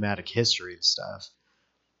in cinematic history and stuff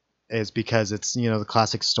is because it's, the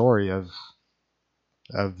classic story of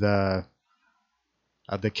the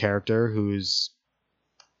character who's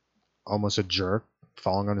almost a jerk,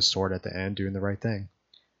 falling on his sword at the end, doing the right thing.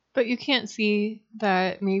 But you can't see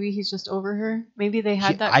that maybe he's just over her. Maybe they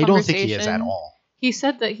had that I conversation. don't think he is at all. He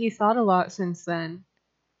said that he thought a lot since then.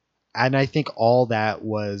 And I think all that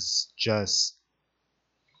was just...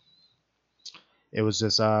 It was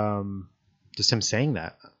just him saying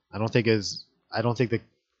that. I don't think the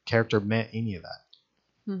character meant any of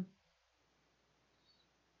that.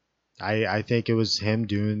 I think it was him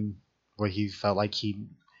doing what he felt like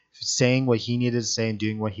saying what he needed to say and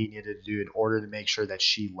doing what he needed to do in order to make sure that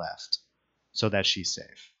she left so that she's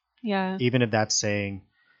safe. Yeah. Even if that's saying,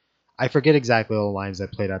 I forget exactly all the lines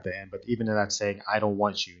that played at the end, but even if that's saying, I don't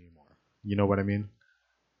want you anymore. You know what I mean?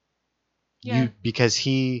 Yeah. Because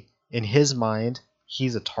in his mind,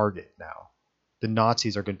 he's a target now. The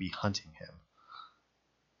Nazis are going to be hunting him.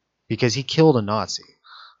 Because he killed a Nazi.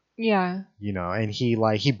 Yeah. And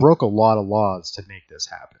he broke a lot of laws to make this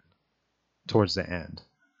happen towards the end.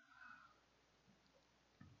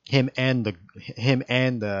 Him and the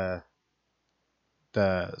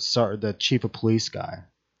chief of police guy.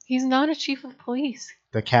 He's not a chief of police.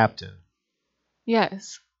 The captain.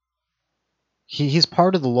 Yes. He's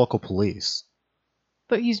part of the local police.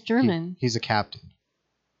 But he's German. He's a captain.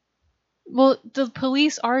 Well, the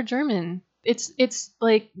police are German. It's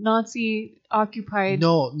like Nazi occupied.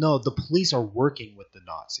 No, the police are working with the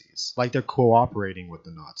Nazis. Like they're cooperating with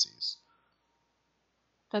the Nazis.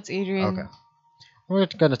 That's Adrian. Okay. We're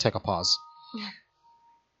going to take a pause.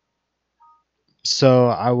 So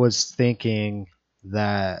I was thinking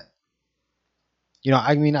that,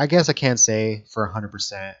 I guess I can't say for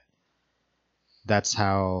 100% that's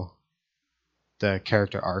how the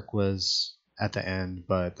character arc was at the end,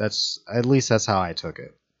 but that's how I took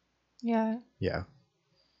it. Yeah. Yeah.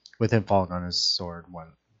 With him falling on his sword,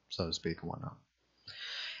 so to speak, and whatnot.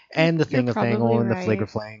 And the thing of Thangle and the Flicker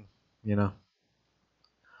Flang,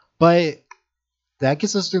 But that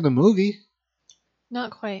gets us through the movie.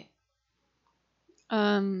 Not quite.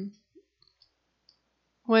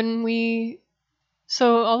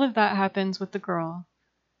 So all of that happens with the girl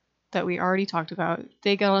that we already talked about.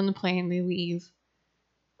 They get on the plane, they leave.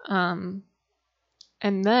 And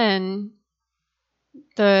then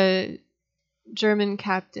the German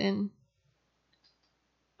captain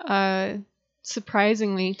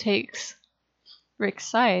surprisingly takes Rick's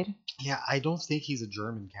side. Yeah, I don't think he's a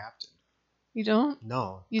German captain. You don't?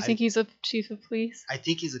 No. You think he's a chief of police? I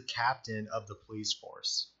think he's a captain of the police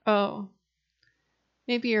force. Oh.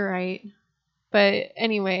 Maybe you're right. But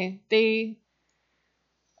anyway,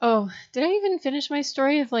 Oh, did I even finish my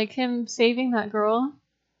story of like him saving that girl?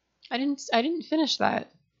 I didn't finish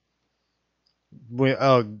that.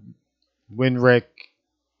 When Rick...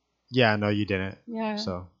 Yeah, no, you didn't. Yeah.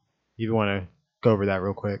 So, you want to go over that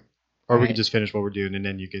real quick? Or we could just finish what we're doing and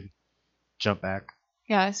then you could jump back.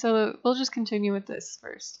 Yeah, so we'll just continue with this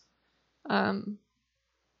first.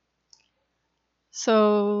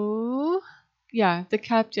 So, yeah, the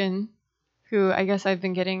captain, who I guess I've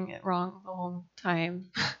been getting it wrong the whole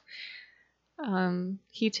time,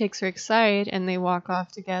 he takes Rick's side and they walk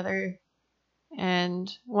off together.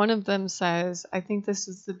 And one of them says, I think this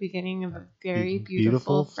is the beginning of a very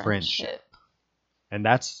beautiful friendship. And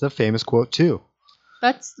that's the famous quote, too.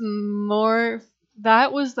 That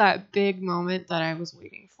was that big moment that I was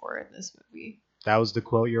waiting for in this movie. That was the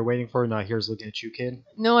quote you're waiting for? Not Here's Looking at You, Kid?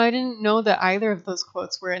 No, I didn't know that either of those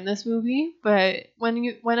quotes were in this movie. But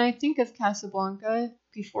when I think of Casablanca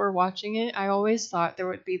before watching it, I always thought there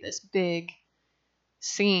would be this big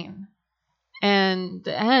scene. And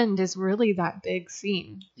the end is really that big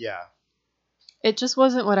scene. Yeah. It just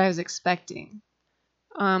wasn't what I was expecting.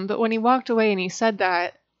 But when he walked away and he said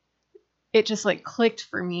that, it just like clicked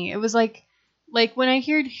for me. It was like like when I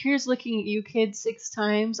heard "Here's looking at you, kid" 6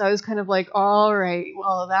 times, I was kind of like, all right,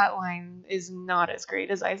 well, that line is not as great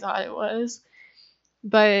as I thought it was.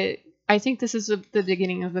 But I think this is the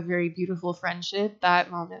beginning of a very beautiful friendship. That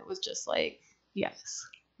moment was just like, yes.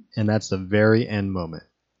 And that's the very end moment.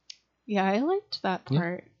 Yeah, I liked that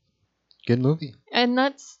part. Good movie. And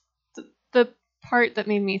that's the part that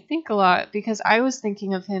made me think a lot, because I was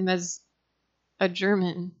thinking of him as a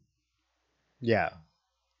German. Yeah.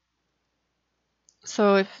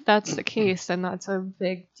 So if that's the case, then that's a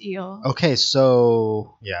big deal. Okay,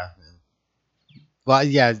 so yeah. Well,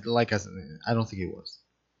 yeah, like I said, I don't think he was.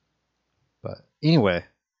 But anyway,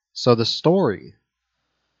 so the story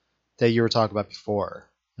that you were talking about before,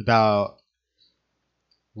 about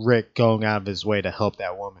Rick going out of his way to help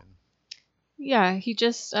that woman. Yeah, he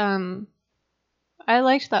just I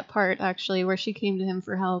liked that part actually, where she came to him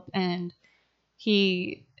for help, and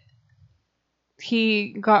he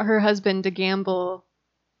got her husband to gamble,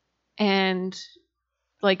 and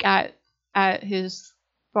like at his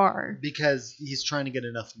bar. Because he's trying to get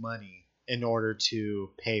enough money in order to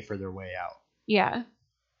pay for their way out. Yeah.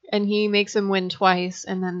 And he makes them win twice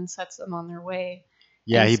and then sets them on their way.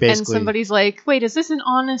 Yeah, and, he basically... And somebody's like, wait, is this an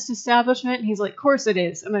honest establishment? And he's like, of course it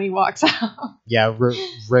is. And then he walks out. Yeah, Rick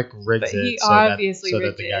rigs it so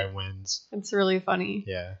that the guy wins. It's really funny.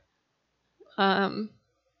 Yeah.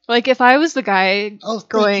 Like if I was the guy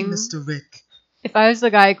going... Thank you, Mr. Rick. If I was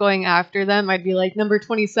the guy going after them, I'd be like, number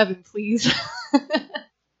 27, please.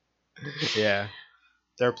 Yeah.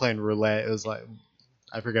 They were playing roulette. It was like...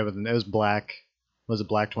 I forget what it was. Black. Was it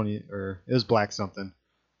black 20 or it was black something?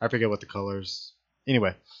 I forget what the colors.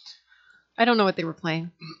 Anyway, I don't know what they were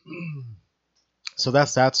playing. So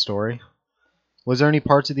that's that story. Was there any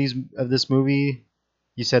parts of this movie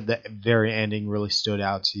you said the very ending really stood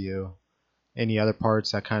out to you? Any other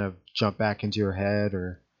parts that kind of jump back into your head?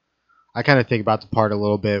 Or I kind of think about the part a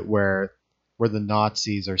little bit where the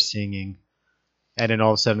Nazis are singing, and then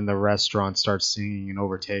all of a sudden the restaurant starts singing and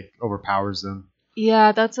overpowers them.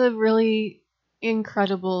 Yeah, that's a really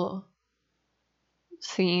incredible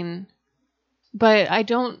scene. But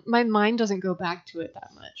my mind doesn't go back to it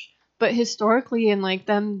that much. But historically, and like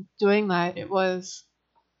them doing that, it was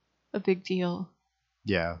a big deal.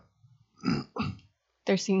 Yeah.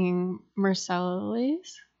 They're singing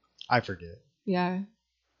Marseillaise? I forget. Yeah.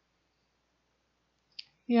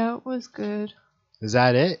 Yeah, it was good. Is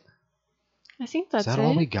that it? I think that's it. Is that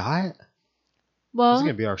all we got? Well, this is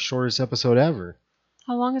going to be our shortest episode ever.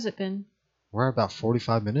 How long has it been? We're at about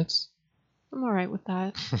 45 minutes. I'm alright with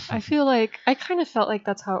that. I kind of felt like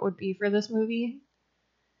that's how it would be for this movie.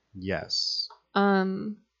 Yes.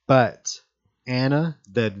 But, Anna,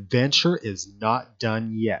 the adventure is not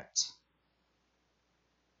done yet.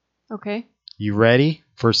 Okay. You ready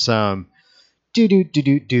for some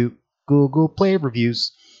Google Play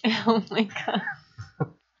reviews? Oh my god.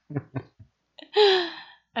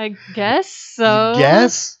 I guess so. You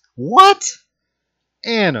guess? What?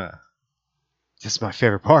 Anna. This is my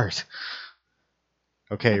favorite part.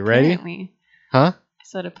 Okay, apparently. Ready? Huh? I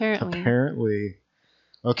said apparently. Apparently.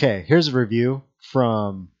 Okay, here's a review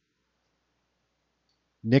from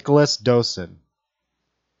Nicholas Dosen.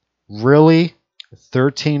 Really?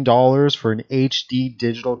 $13 for an HD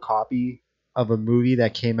digital copy of a movie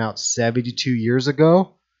that came out 72 years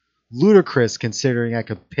ago? Ludicrous, considering I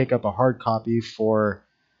could pick up a hard copy for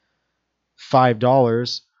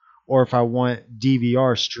 $5, or if I want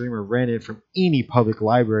DVR, stream, or rent it from any public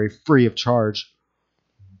library free of charge.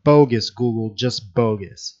 Bogus, Google, just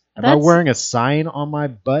bogus. Am I wearing a sign on my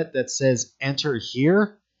butt that says enter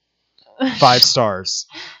here? 5 stars.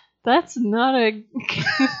 That's not a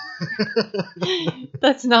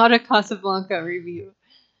that's not a Casablanca review.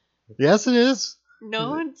 Yes, it is.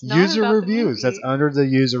 No, it's not. User about reviews. That's under the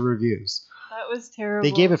user reviews. That was terrible.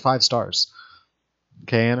 They gave it 5 stars.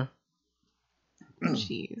 Okay, Anna?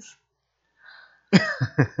 Jeez. I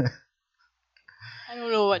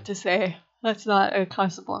don't know what to say. That's not a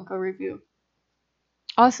Casablanca review.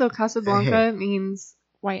 Also, Casablanca means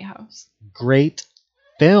White House. Great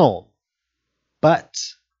film. But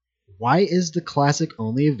why is the classic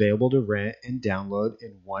only available to rent and download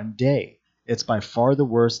in one day? It's by far the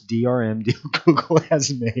worst DRM deal Google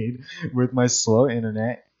has made with my slow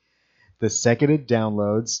internet. The second it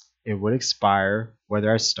downloads, it would expire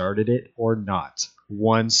whether I started it or not.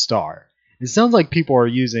 1 star. It sounds like people are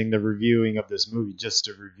using the reviewing of this movie just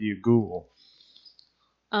to review Google.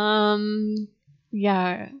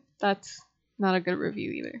 Yeah, that's not a good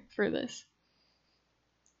review either for this.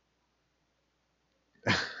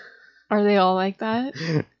 Are they all like that?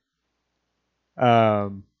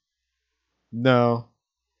 No,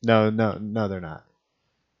 they're not.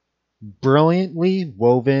 brilliantly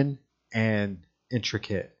woven and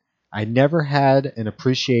intricate. I never had an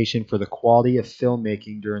appreciation for the quality of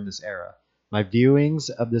filmmaking during this era. My viewings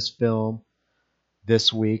of this film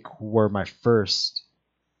this week were my first.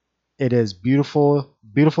 It is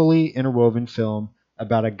beautifully interwoven film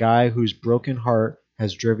about a guy whose broken heart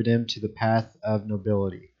has driven him to the path of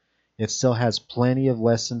nobility. It still has plenty of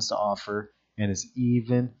lessons to offer and is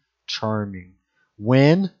even charming.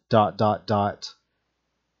 When ...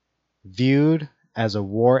 viewed as a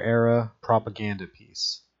war era propaganda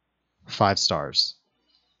piece. 5 stars.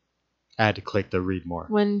 I had to click the read more.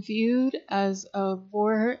 When viewed as a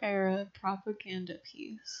war era propaganda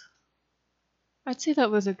piece. I'd say that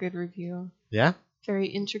was a good review. Yeah? Very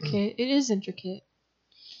intricate. It is intricate.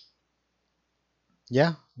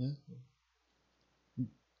 Yeah.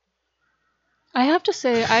 I have to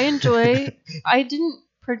say, I didn't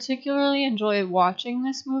particularly enjoy watching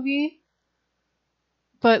this movie,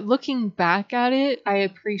 but looking back at it, I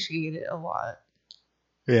appreciate it a lot.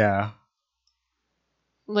 Yeah.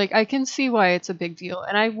 Like, I can see why it's a big deal,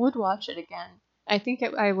 and I would watch it again. I think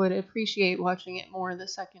I would appreciate watching it more the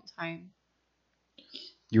second time.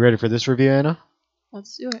 You ready for this review, Anna?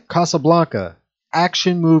 Let's do it. Casablanca.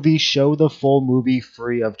 Action movie, show the full movie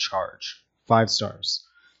free of charge. 5 stars.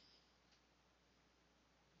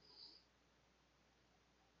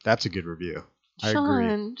 That's a good review. I agree.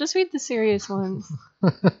 Sean, just read the serious ones.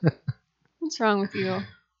 What's wrong with you?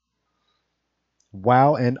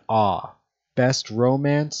 Wow and awe. Best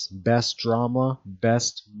romance, best drama,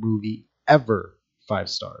 best movie ever. 5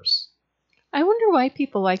 stars. I wonder why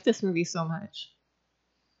people like this movie so much.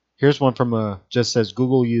 Here's one from just says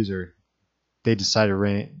Google user. They decided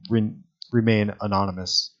to remain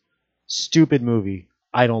anonymous. Stupid movie.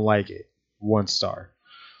 I don't like it. 1 star.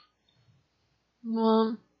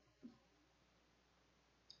 Well,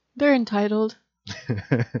 they're entitled.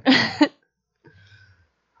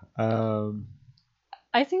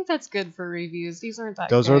 I think that's good for reviews. These aren't that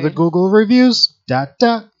Those good. are the Google reviews. They're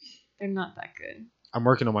not that good. I'm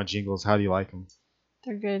working on my jingles. How do you like them?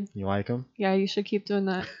 They're good. You like them? Yeah, you should keep doing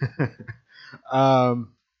that.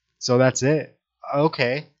 So that's it.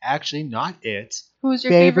 Okay, actually not it. Who's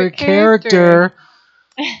your favorite character?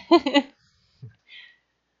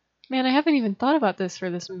 Man, I haven't even thought about this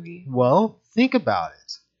for this movie. Well, think about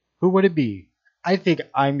it. Who would it be? I think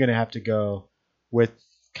I'm going to have to go with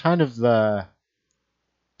kind of the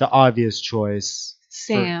obvious choice.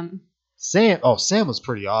 Sam. Sam. Oh, Sam was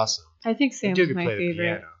pretty awesome. I think Sam was my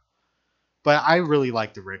favorite. But I really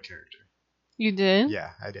liked the Rick character. You did?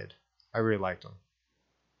 Yeah, I did. I really liked him.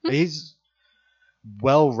 He's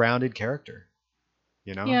well-rounded character,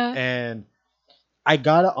 you know? Yeah. And I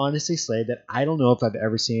gotta honestly say that I don't know if I've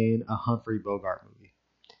ever seen a Humphrey Bogart movie.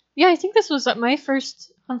 Yeah, I think this was my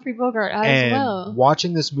first Humphrey Bogart as well. And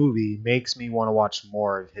watching this movie makes me want to watch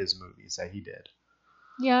more of his movies that he did.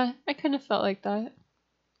 Yeah, I kind of felt like that.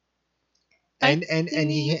 And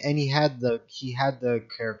he had the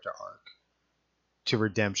character arc to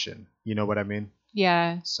redemption. You know what I mean?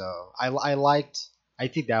 Yeah. So I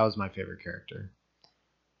think that was my favorite character.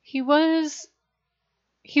 He was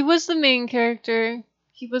the main character.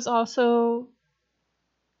 He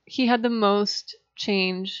had the most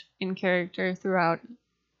change in character throughout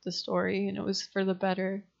the story, and it was for the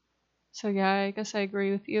better. So yeah, I guess I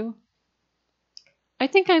agree with you. I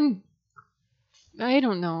don't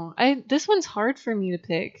know. This one's hard for me to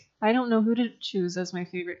pick. I don't know who to choose as my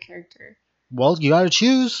favorite character. Well, you gotta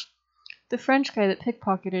choose. The French guy that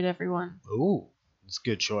pickpocketed everyone. Ooh, it's a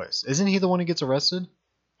good choice. Isn't he the one who gets arrested?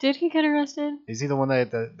 Did he get arrested? Is he the one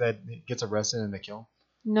that gets arrested and they kill him?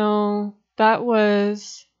 No, that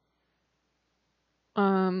was...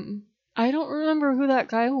 I don't remember who that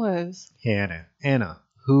guy was. Anna,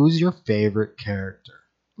 who's your favorite character?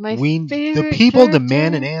 Favorite the people character?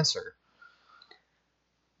 demand an answer.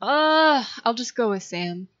 I'll just go with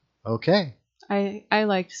Sam. Okay. I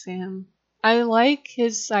liked Sam. I like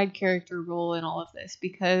his side character role in all of this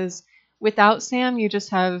because without Sam, you just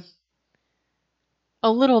have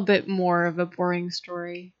a little bit more of a boring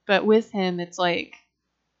story. But with him, it's like,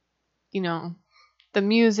 you know, the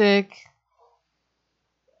music,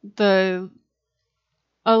 a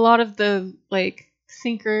lot of the like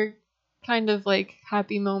sinker kind of like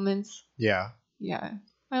happy moments. Yeah. Yeah.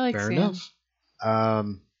 I like Fair Sam.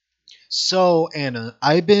 enough. So Anna,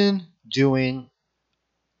 I've been doing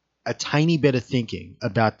a tiny bit of thinking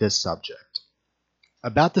about this subject.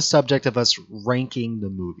 About the subject of us ranking the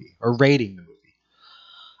movie or rating the movie.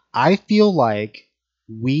 I feel like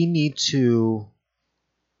we need to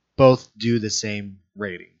both do the same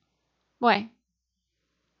rating. Why?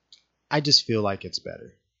 I just feel like it's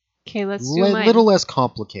better. Okay, let's do mine. A little less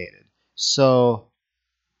complicated. So,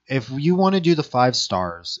 if you want to do the 5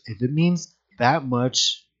 stars, if it means that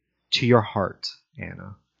much to your heart,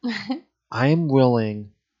 Anna, I am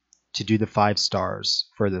willing to do the 5 stars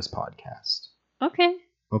for this podcast. Okay.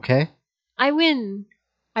 Okay? I win.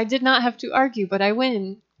 I did not have to argue, but I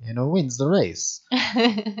win. Anna wins the race.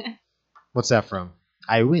 What's that from?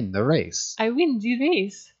 I win the race. I win the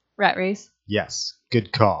race. Rat race. Yes,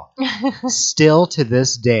 good call. Still to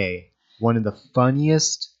this day, one of the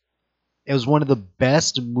funniest, it was one of the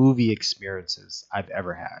best movie experiences I've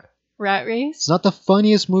ever had. Rat race? It's not the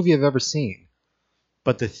funniest movie I've ever seen,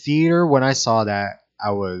 but the theater, when I saw that,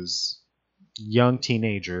 I was young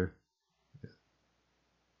teenager,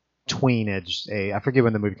 tween-age, I forget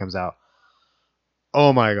when the movie comes out.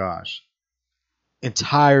 Oh my gosh.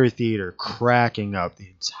 Entire theater cracking up the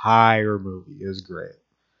entire movie. It was great.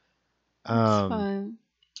 That's fun.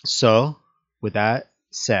 So, with that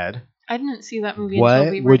said, I didn't see that movie what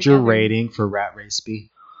until we were would your together. rating for Rat Race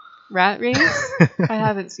be? Rat Race? I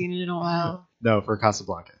haven't seen it in a while. No, for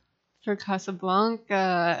Casablanca. For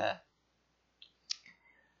Casablanca.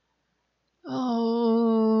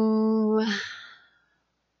 Oh.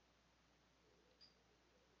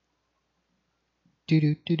 I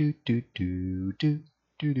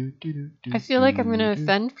feel like I'm going to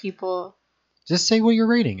offend people. Just say what your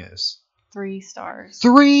rating is. 3 stars.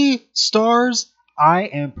 3 stars? I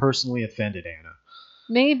am personally offended, Anna.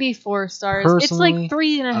 Maybe 4 stars. Personally it's like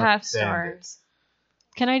 3.5 offended. stars.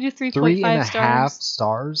 Can I do 3.5 3.5 stars?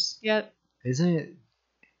 stars? Yep. Isn't it?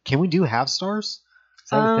 Can we do half stars?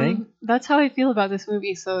 Is that a thing? That's how I feel about this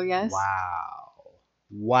movie, so yes.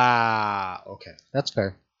 Wow. Okay, that's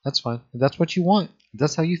fair. That's fine. If that's what you want. If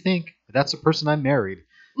that's how you think. If that's the person I married.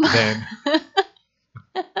 Then.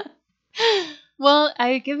 Well,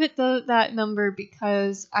 I give it that number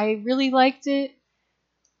because I really liked it,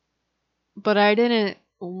 but I didn't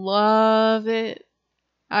love it.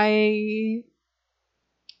 I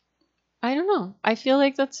don't know. I feel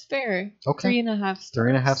like that's fair. Okay. 3.5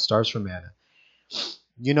 stars. 3.5 stars from Anna.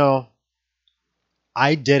 You know,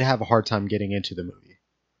 I did have a hard time getting into the movie.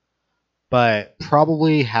 But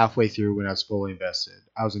probably halfway through when I was fully invested,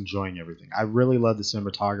 I was enjoying everything. I really loved the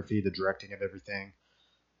cinematography, the directing of everything.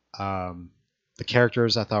 The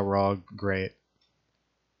characters I thought were all great.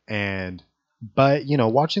 But, you know,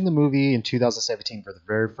 watching the movie in 2017 for the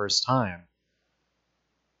very first time,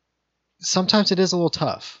 sometimes it is a little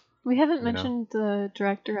tough. We haven't mentioned the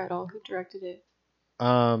director at all. Who directed it?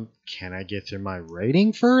 Can I get through my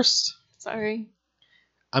rating first? Sorry.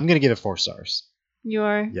 I'm going to give it 4 stars. You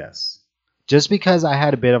are? Yes. Just because I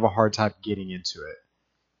had a bit of a hard time getting into it.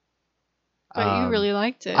 But you really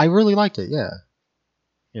liked it. I really liked it, yeah.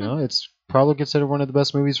 You know, it's probably considered one of the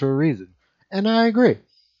best movies for a reason. And I agree.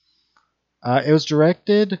 It was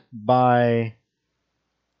directed by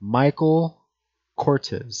Michael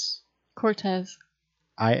Cortez. Cortez.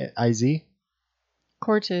 I-Z?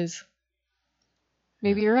 Cortez.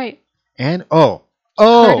 Maybe you're right. And,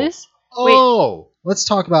 Curtis? Let's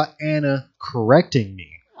talk about Anna correcting me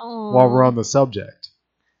while we're on the subject.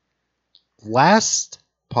 Last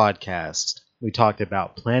podcast, we talked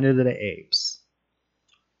about Planet of the Apes.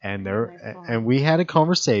 And we had a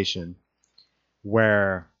conversation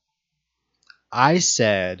where I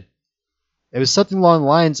said, it was something along the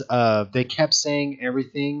lines of, they kept saying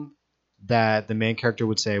everything that the main character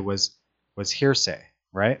would say was hearsay,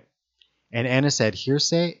 right? And Anna said,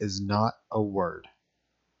 hearsay is not a word.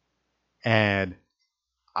 And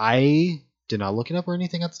I did not look it up or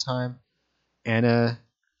anything at the time. Anna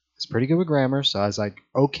is pretty good with grammar, so I was like,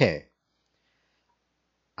 okay.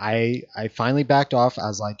 I finally backed off. I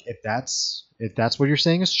was like, if that's what you're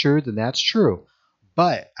saying is true, then that's true.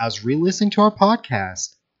 But I was re-listening to our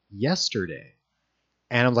podcast yesterday,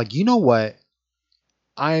 and I'm like, you know what?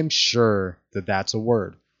 I'm sure that that's a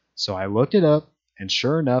word. So I looked it up, and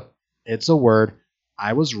sure enough, it's a word.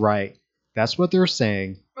 I was right. That's what they're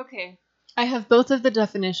saying. Okay. I have both of the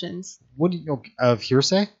definitions. What do you know of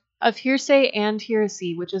hearsay? Of hearsay and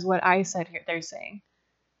heresy, which is what I said here. They're saying.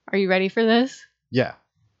 Are you ready for this? Yeah.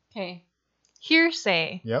 Okay.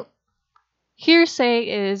 Hearsay. Yep.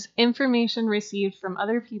 Hearsay is information received from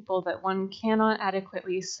other people that one cannot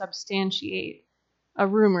adequately substantiate. A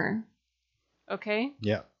rumor. Okay?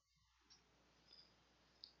 Yeah.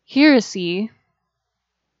 Heresy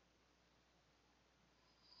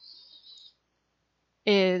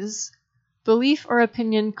is belief or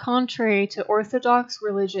opinion contrary to orthodox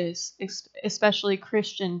religious, especially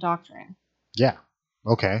Christian doctrine. Yeah.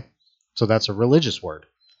 Okay. So that's a religious word.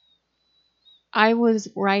 I was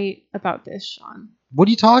right about this, Sean. What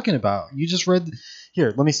are you talking about? You just read...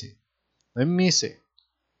 Here, let me see. Let me see.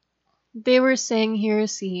 They were saying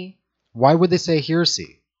heresy Why would they say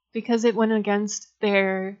heresy? Because it went against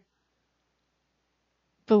their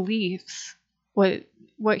beliefs, what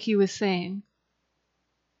he was saying.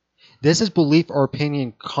 This is belief or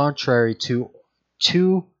opinion contrary to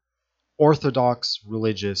orthodox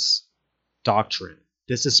religious doctrine.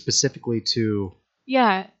 This is specifically to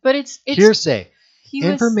Yeah, but it's hearsay.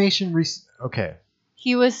 Information. Okay.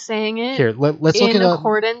 He was saying it Here, let's look in it up.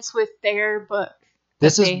 accordance with their book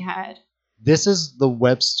they had. This is the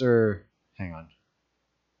Webster. Hang on.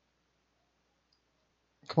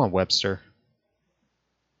 Come on, Webster.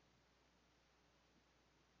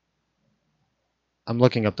 I'm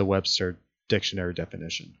looking up the Webster dictionary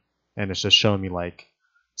definition, and it's just showing me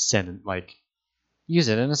use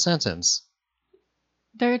it in a sentence.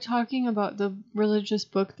 They're talking about the religious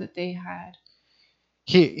book that they had.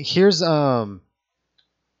 Here's it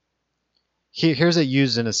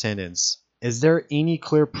used in a sentence. Is there any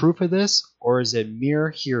clear proof of this, or is it mere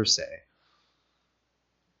hearsay?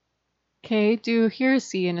 Okay, do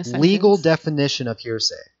heresy in a sentence. Legal definition of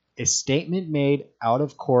hearsay. A statement made out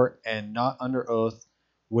of court and not under oath,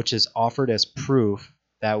 which is offered as proof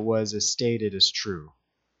that was stated as true.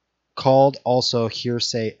 Called also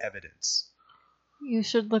hearsay evidence. You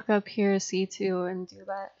should look up heresy too and do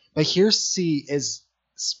that. But hearsay is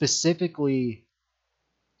specifically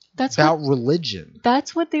about religion.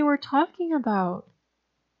 That's what they were talking about.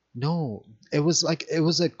 No, it was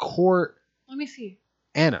a court. Let me see.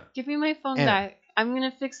 Anna. Give me my phone back. I'm going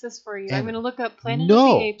to fix this for you. Anna. I'm going to look up Planet of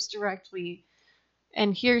the Apes directly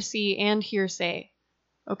and hearsay and hearsay.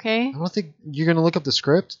 Okay? I don't think you're going to look up the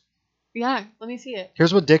script. Yeah, let me see it.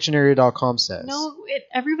 Here's what dictionary.com says. No,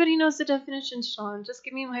 everybody knows the definition, Sean. Just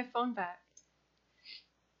give me my phone back.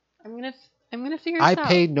 I'm going to figure this out. I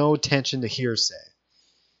paid no attention to hearsay.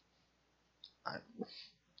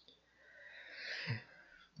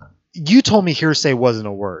 You told me hearsay wasn't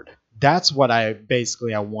a word. That's what I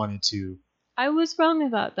wanted to. I was wrong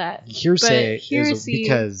about that. Hearsay is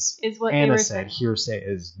because is what Anna they were said saying. Hearsay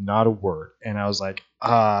is not a word. And I was like,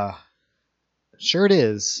 sure it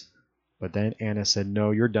is. But then Anna said,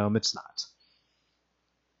 no, you're dumb. It's not.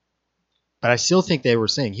 But I still think they were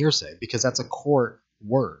saying hearsay because that's a court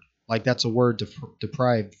word. Like that's a word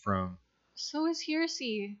deprived from. So is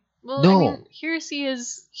hearsay. Well, no. I mean, hearsay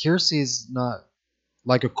is. Hearsay is not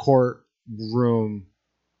like a courtroom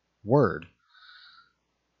word.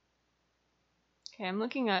 Okay, I'm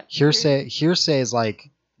looking at hearsay. Hearsay is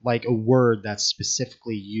like a word that's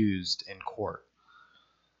specifically used in court.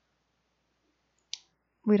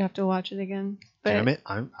 We'd have to watch it again. But damn it!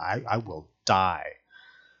 I will die.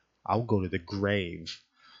 I'll go to the grave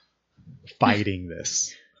fighting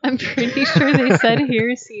this. I'm pretty sure they said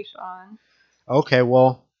hearsay, Sean. Okay,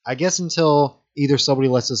 well, I guess until either somebody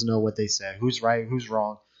lets us know what they said, who's right, who's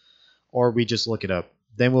wrong, or we just look it up.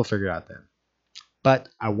 Then we'll figure it out then. But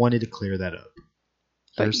I wanted to clear that up.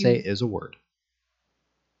 Hearsay is a word.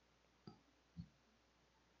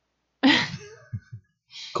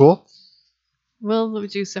 Cool? We'll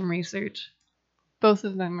do some research. Both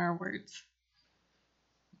of them are words.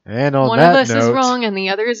 And on one that of us note, is wrong and the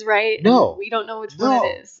other is right. No. We don't know which one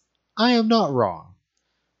it is. I am not wrong.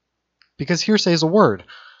 Because hearsay is a word.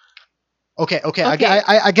 Okay.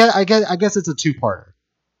 I guess it's a two-parter.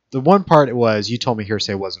 The one part it was you told me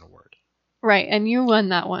hearsay wasn't a word. Right, and you won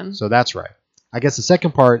that one. So that's right. I guess the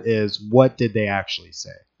second part is what did they actually say?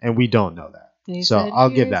 And we don't know that. So I'll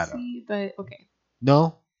give that up. But okay.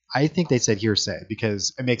 No, I think they said hearsay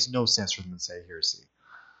because it makes no sense for them to say hearsay.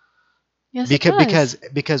 Yes, it does.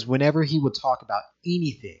 Because whenever he would talk about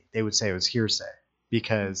anything, they would say it was hearsay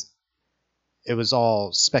because it was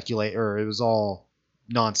all speculate or it was all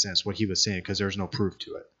nonsense what he was saying because there was no proof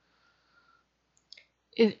to it.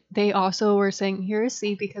 They also were saying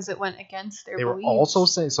heresy because it went against their beliefs. They were also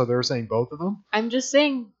saying, so they were saying both of them? I'm just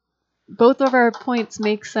saying both of our points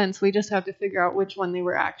make sense. We just have to figure out which one they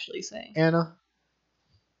were actually saying. Anna,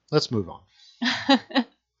 let's move on.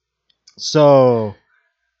 So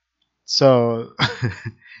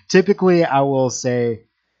typically I will say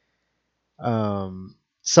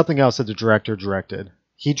something else that the director directed.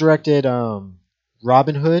 He directed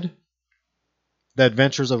Robin Hood, The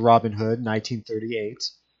Adventures of Robin Hood,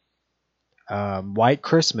 1938. White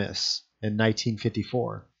Christmas in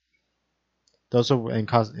 1954. Those are in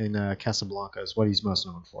Casablanca is what he's most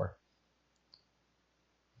known for,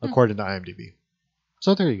 according to IMDb.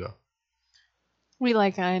 So there you go. We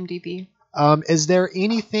like IMDb. Is there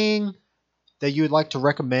anything that you would like to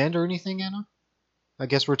recommend or anything, Anna? I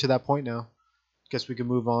guess we're to that point now. Guess we can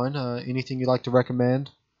move on. Anything you'd like to recommend?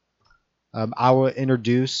 I will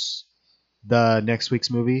introduce the next week's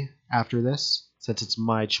movie after this, since it's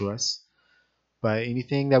my choice. But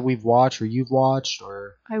anything that we've watched or you've watched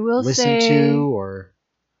or I will listened say, to or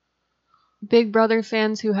Big Brother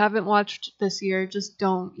fans who haven't watched this year, just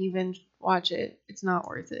don't even watch it. It's not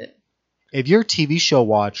worth it. if you're a TV show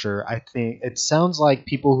watcher, I think it sounds like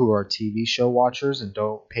people who are TV show watchers and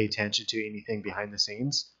don't pay attention to anything behind the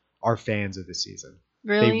scenes are fans of the season.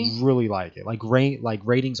 Really? They really like it. Like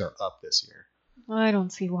ratings are up this year. I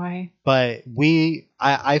don't see why. But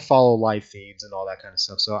I follow live feeds and all that kind of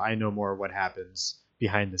stuff, so I know more what happens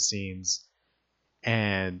behind the scenes,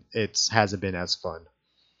 and it hasn't been as fun.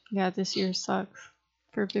 Yeah, this year sucks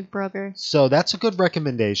for Big Brother. So that's a good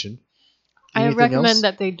recommendation. I Anything recommend else?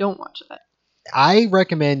 that they don't watch that. I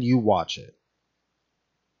recommend you watch it.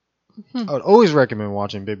 I would always recommend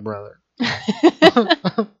watching Big Brother.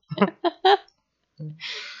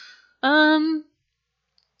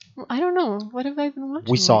 I don't know. What have I been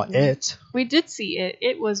watching? We saw lately? it. We did see it.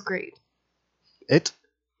 It was great. It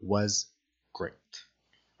was great.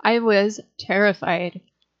 I was terrified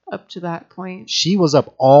up to that point. She was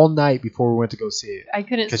up all night before we went to go see it. I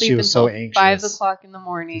couldn't 'Cause sleep she was until so anxious 5 o'clock in the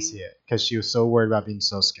morning. to see it because she was so worried about being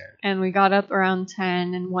so scared. And we got up around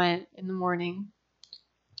 10 and went in the morning.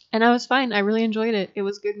 And I was fine. I really enjoyed it. It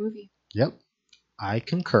was a good movie. Yep, I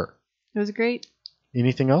concur. It was great.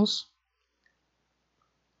 Anything else?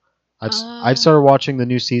 I've started watching the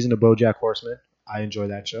new season of BoJack Horseman. I enjoy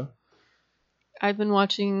that show. I've been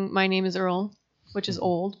watching My Name is Earl, which is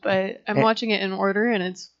old, but I'm And- watching it in order, and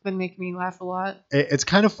it's been making me laugh a lot. It's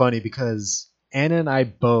kind of funny because Anna and I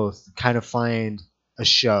both kind of find a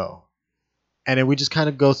show, and then we just kind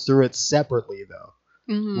of go through it separately, though.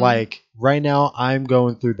 Mhm. Like right now, I'm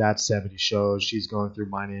going through that 70 show. She's going through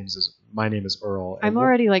My Name is Earl. I'm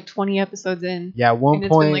already like 20 episodes in. Yeah, at one and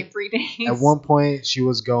point, it's been like 3 days. at one point, she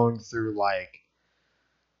was going through like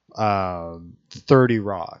 30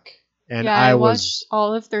 Rock, and yeah, I watched was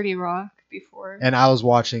all of 30 Rock before. and I was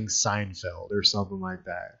watching Seinfeld or something like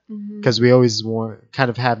that Mhm. because we always kind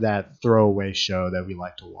of have that throwaway show that we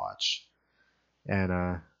like to watch, and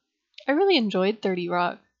I really enjoyed 30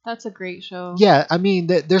 Rock. That's a great show. yeah, I mean,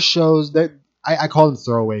 there's shows that I call them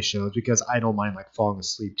throwaway shows because I don't mind like falling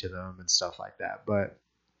asleep to them and stuff like that. But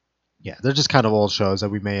yeah, they're just kind of old shows that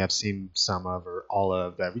we may have seen some of or all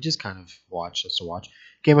of that we just kind of watch just to watch.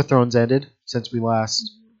 Game of Thrones ended since we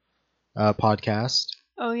last podcast.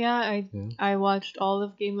 Oh yeah, I watched all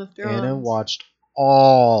of Game of Thrones. Anna watched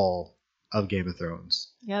all of Game of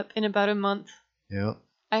Thrones. Yep, in about a month. Yeah.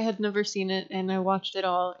 I had never seen it, and I watched it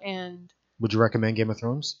all, and Would you recommend Game of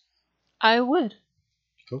Thrones? I would.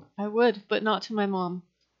 Cool. I would, but not to my mom.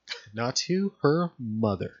 Not to her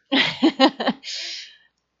mother.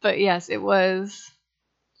 But yes, it was.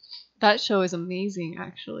 That show is amazing,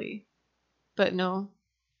 actually. But no,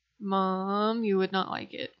 Mom, you would not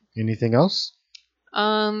like it. Anything else?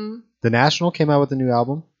 Um, The National came out with a new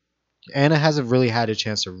album. Anna hasn't really had a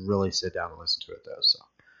chance to really sit down and listen to it though. So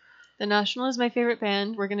The National is my favorite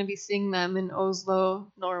band. We're gonna be seeing them in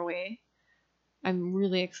Oslo, Norway. I'm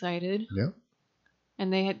really excited. yeah.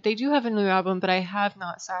 And they do have a new album, but I have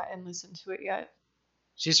not sat and listened to it yet.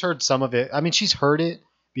 She's heard some of it. I mean, she's heard it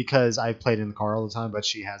because I played in the car all the time, but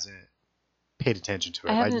she hasn't paid attention to it.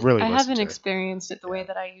 I haven't, really I listened haven't to experienced it the way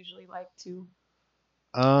that I usually like to.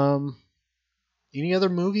 it. Any other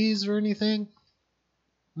movies or anything?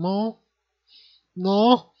 No.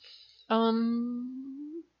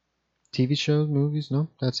 TV shows, movies? No,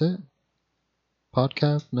 that's it.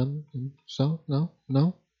 Podcast? No. So no.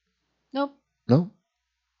 Nope. No.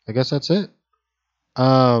 I guess that's it.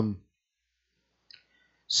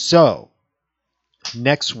 So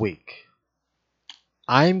next week,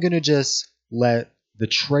 I'm gonna just let the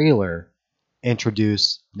trailer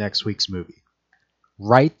introduce next week's movie.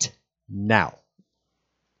 Right now.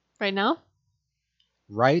 Right now?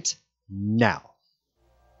 Right now.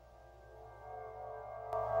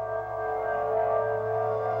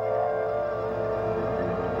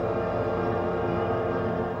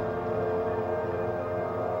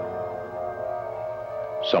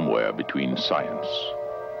 Somewhere between science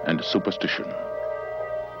and superstition,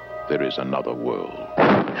 there is another world.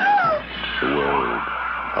 The world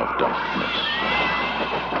of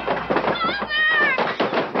darkness.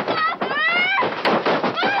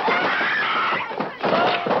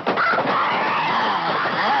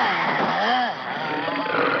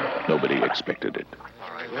 Nobody expected it.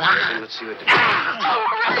 Let's see what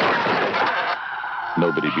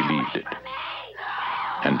Nobody believed it.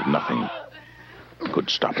 And nothing could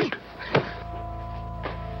stop it.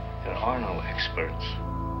 There are no experts.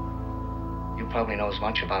 You probably know as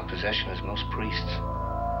much about possession as most priests.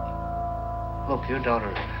 Look, your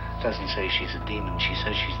daughter doesn't say she's a demon. She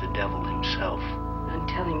says she's the devil himself. I'm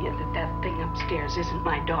telling you that that thing upstairs isn't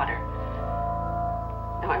my daughter.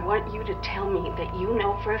 Now, I want you to tell me that you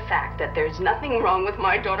know for a fact that there's nothing wrong with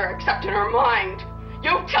my daughter except in her mind.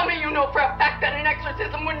 You tell me you know for a fact that an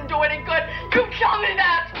exorcism wouldn't do any good. You tell me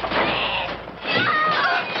that!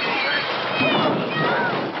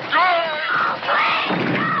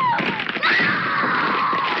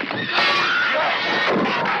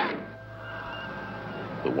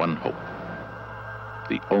 The one hope.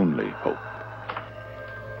 The only hope.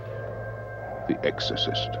 The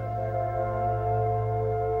Exorcist.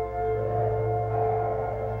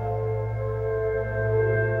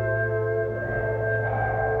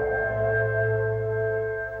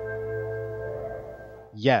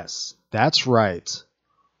 Yes, that's right.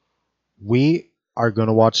 We are going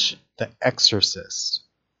to watch The Exorcist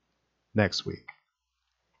next week.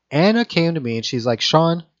 Anna came to me and she's like,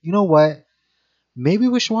 Sean, you know what? Maybe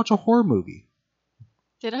we should watch a horror movie.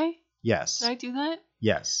 Did I? Yes. Did I do that?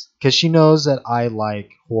 Yes. Because she knows that I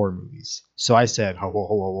like horror movies. So I said,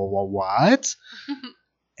 what?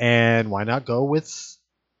 And why not go with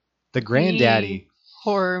the granddaddy?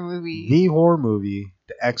 Horror movie. The horror movie,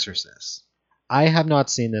 The Exorcist. I have not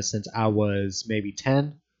seen this since I was maybe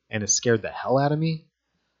 10, and it scared the hell out of me.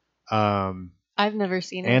 I've never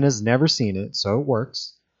seen it. Anna's never seen it, so it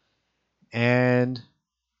works. And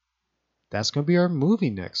that's going to be our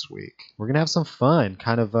movie next week. We're going to have some fun,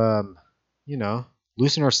 kind of,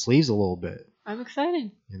 loosen our sleeves a little bit. I'm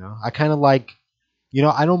excited. I kind of like,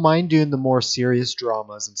 I don't mind doing the more serious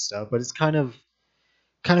dramas and stuff, but it's kind of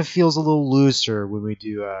feels a little looser when we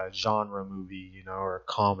do a genre movie, or a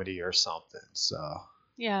comedy or something. So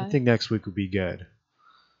yeah, I think next week would be good.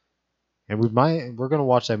 And we're gonna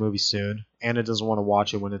watch that movie soon. Anna doesn't want to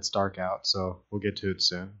watch it when it's dark out, so we'll get to it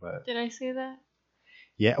soon. But did I say that?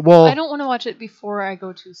 Yeah, well, I don't want to watch it before I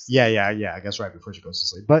go to sleep. Yeah. I guess right before she goes to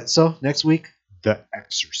sleep. But so next week, The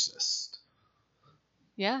Exorcist.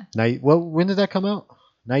 Yeah. Now, when did that come out?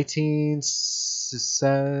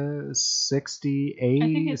 1968? I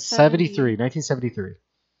think it's 73. 1973.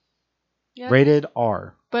 Yep. Rated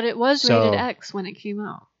R. But it was rated X when it came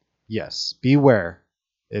out. Yes. Beware.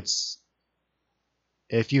 If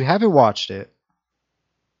you haven't watched it,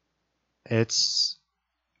 it's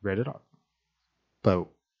rated R. But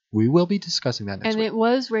we will be discussing that next week. And it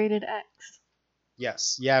was rated X.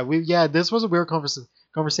 Yes. Yeah, this was a weird conversation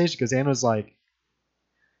because Anna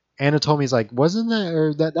told me, wasn't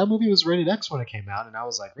that movie was rated X when it came out? And I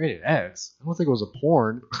was like, rated X? I don't think it was a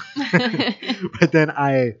porn. But then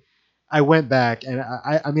I went back and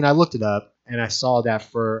I looked it up and I saw that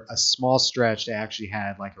for a small stretch they actually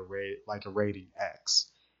had a rating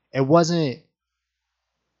X. It wasn't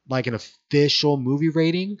like an official movie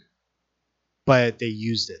rating, but they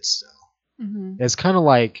used it still. Mm-hmm. It's kind of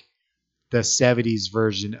like the 70s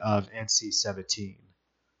version of NC-17,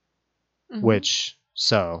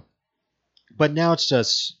 mm-hmm. But now it's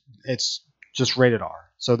just rated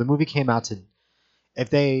R. So the movie came out if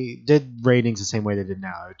they did ratings the same way they did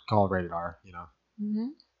now, it'd call it rated R, Mm-hmm.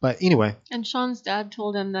 But anyway. And Sean's dad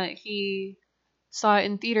told him that he saw it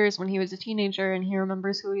in theaters when he was a teenager and he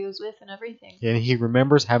remembers who he was with and everything. Yeah, and he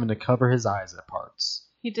remembers having to cover his eyes at parts.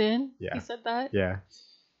 He did? Yeah. He said that? Yeah.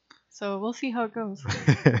 So we'll see how it goes.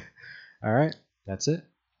 All right. That's it.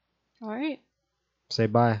 All right. Say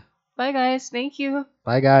bye. Bye, guys. Thank you.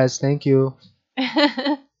 Bye, guys. Thank you.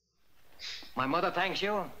 My mother thanks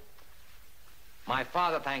you. My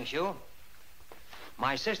father thanks you.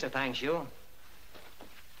 My sister thanks you.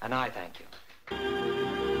 And I thank you.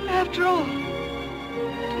 After all,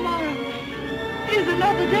 tomorrow is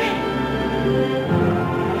another day.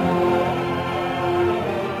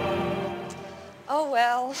 Oh,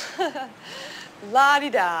 well.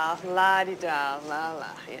 La-di-da, la-di-da, la-la,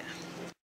 yeah.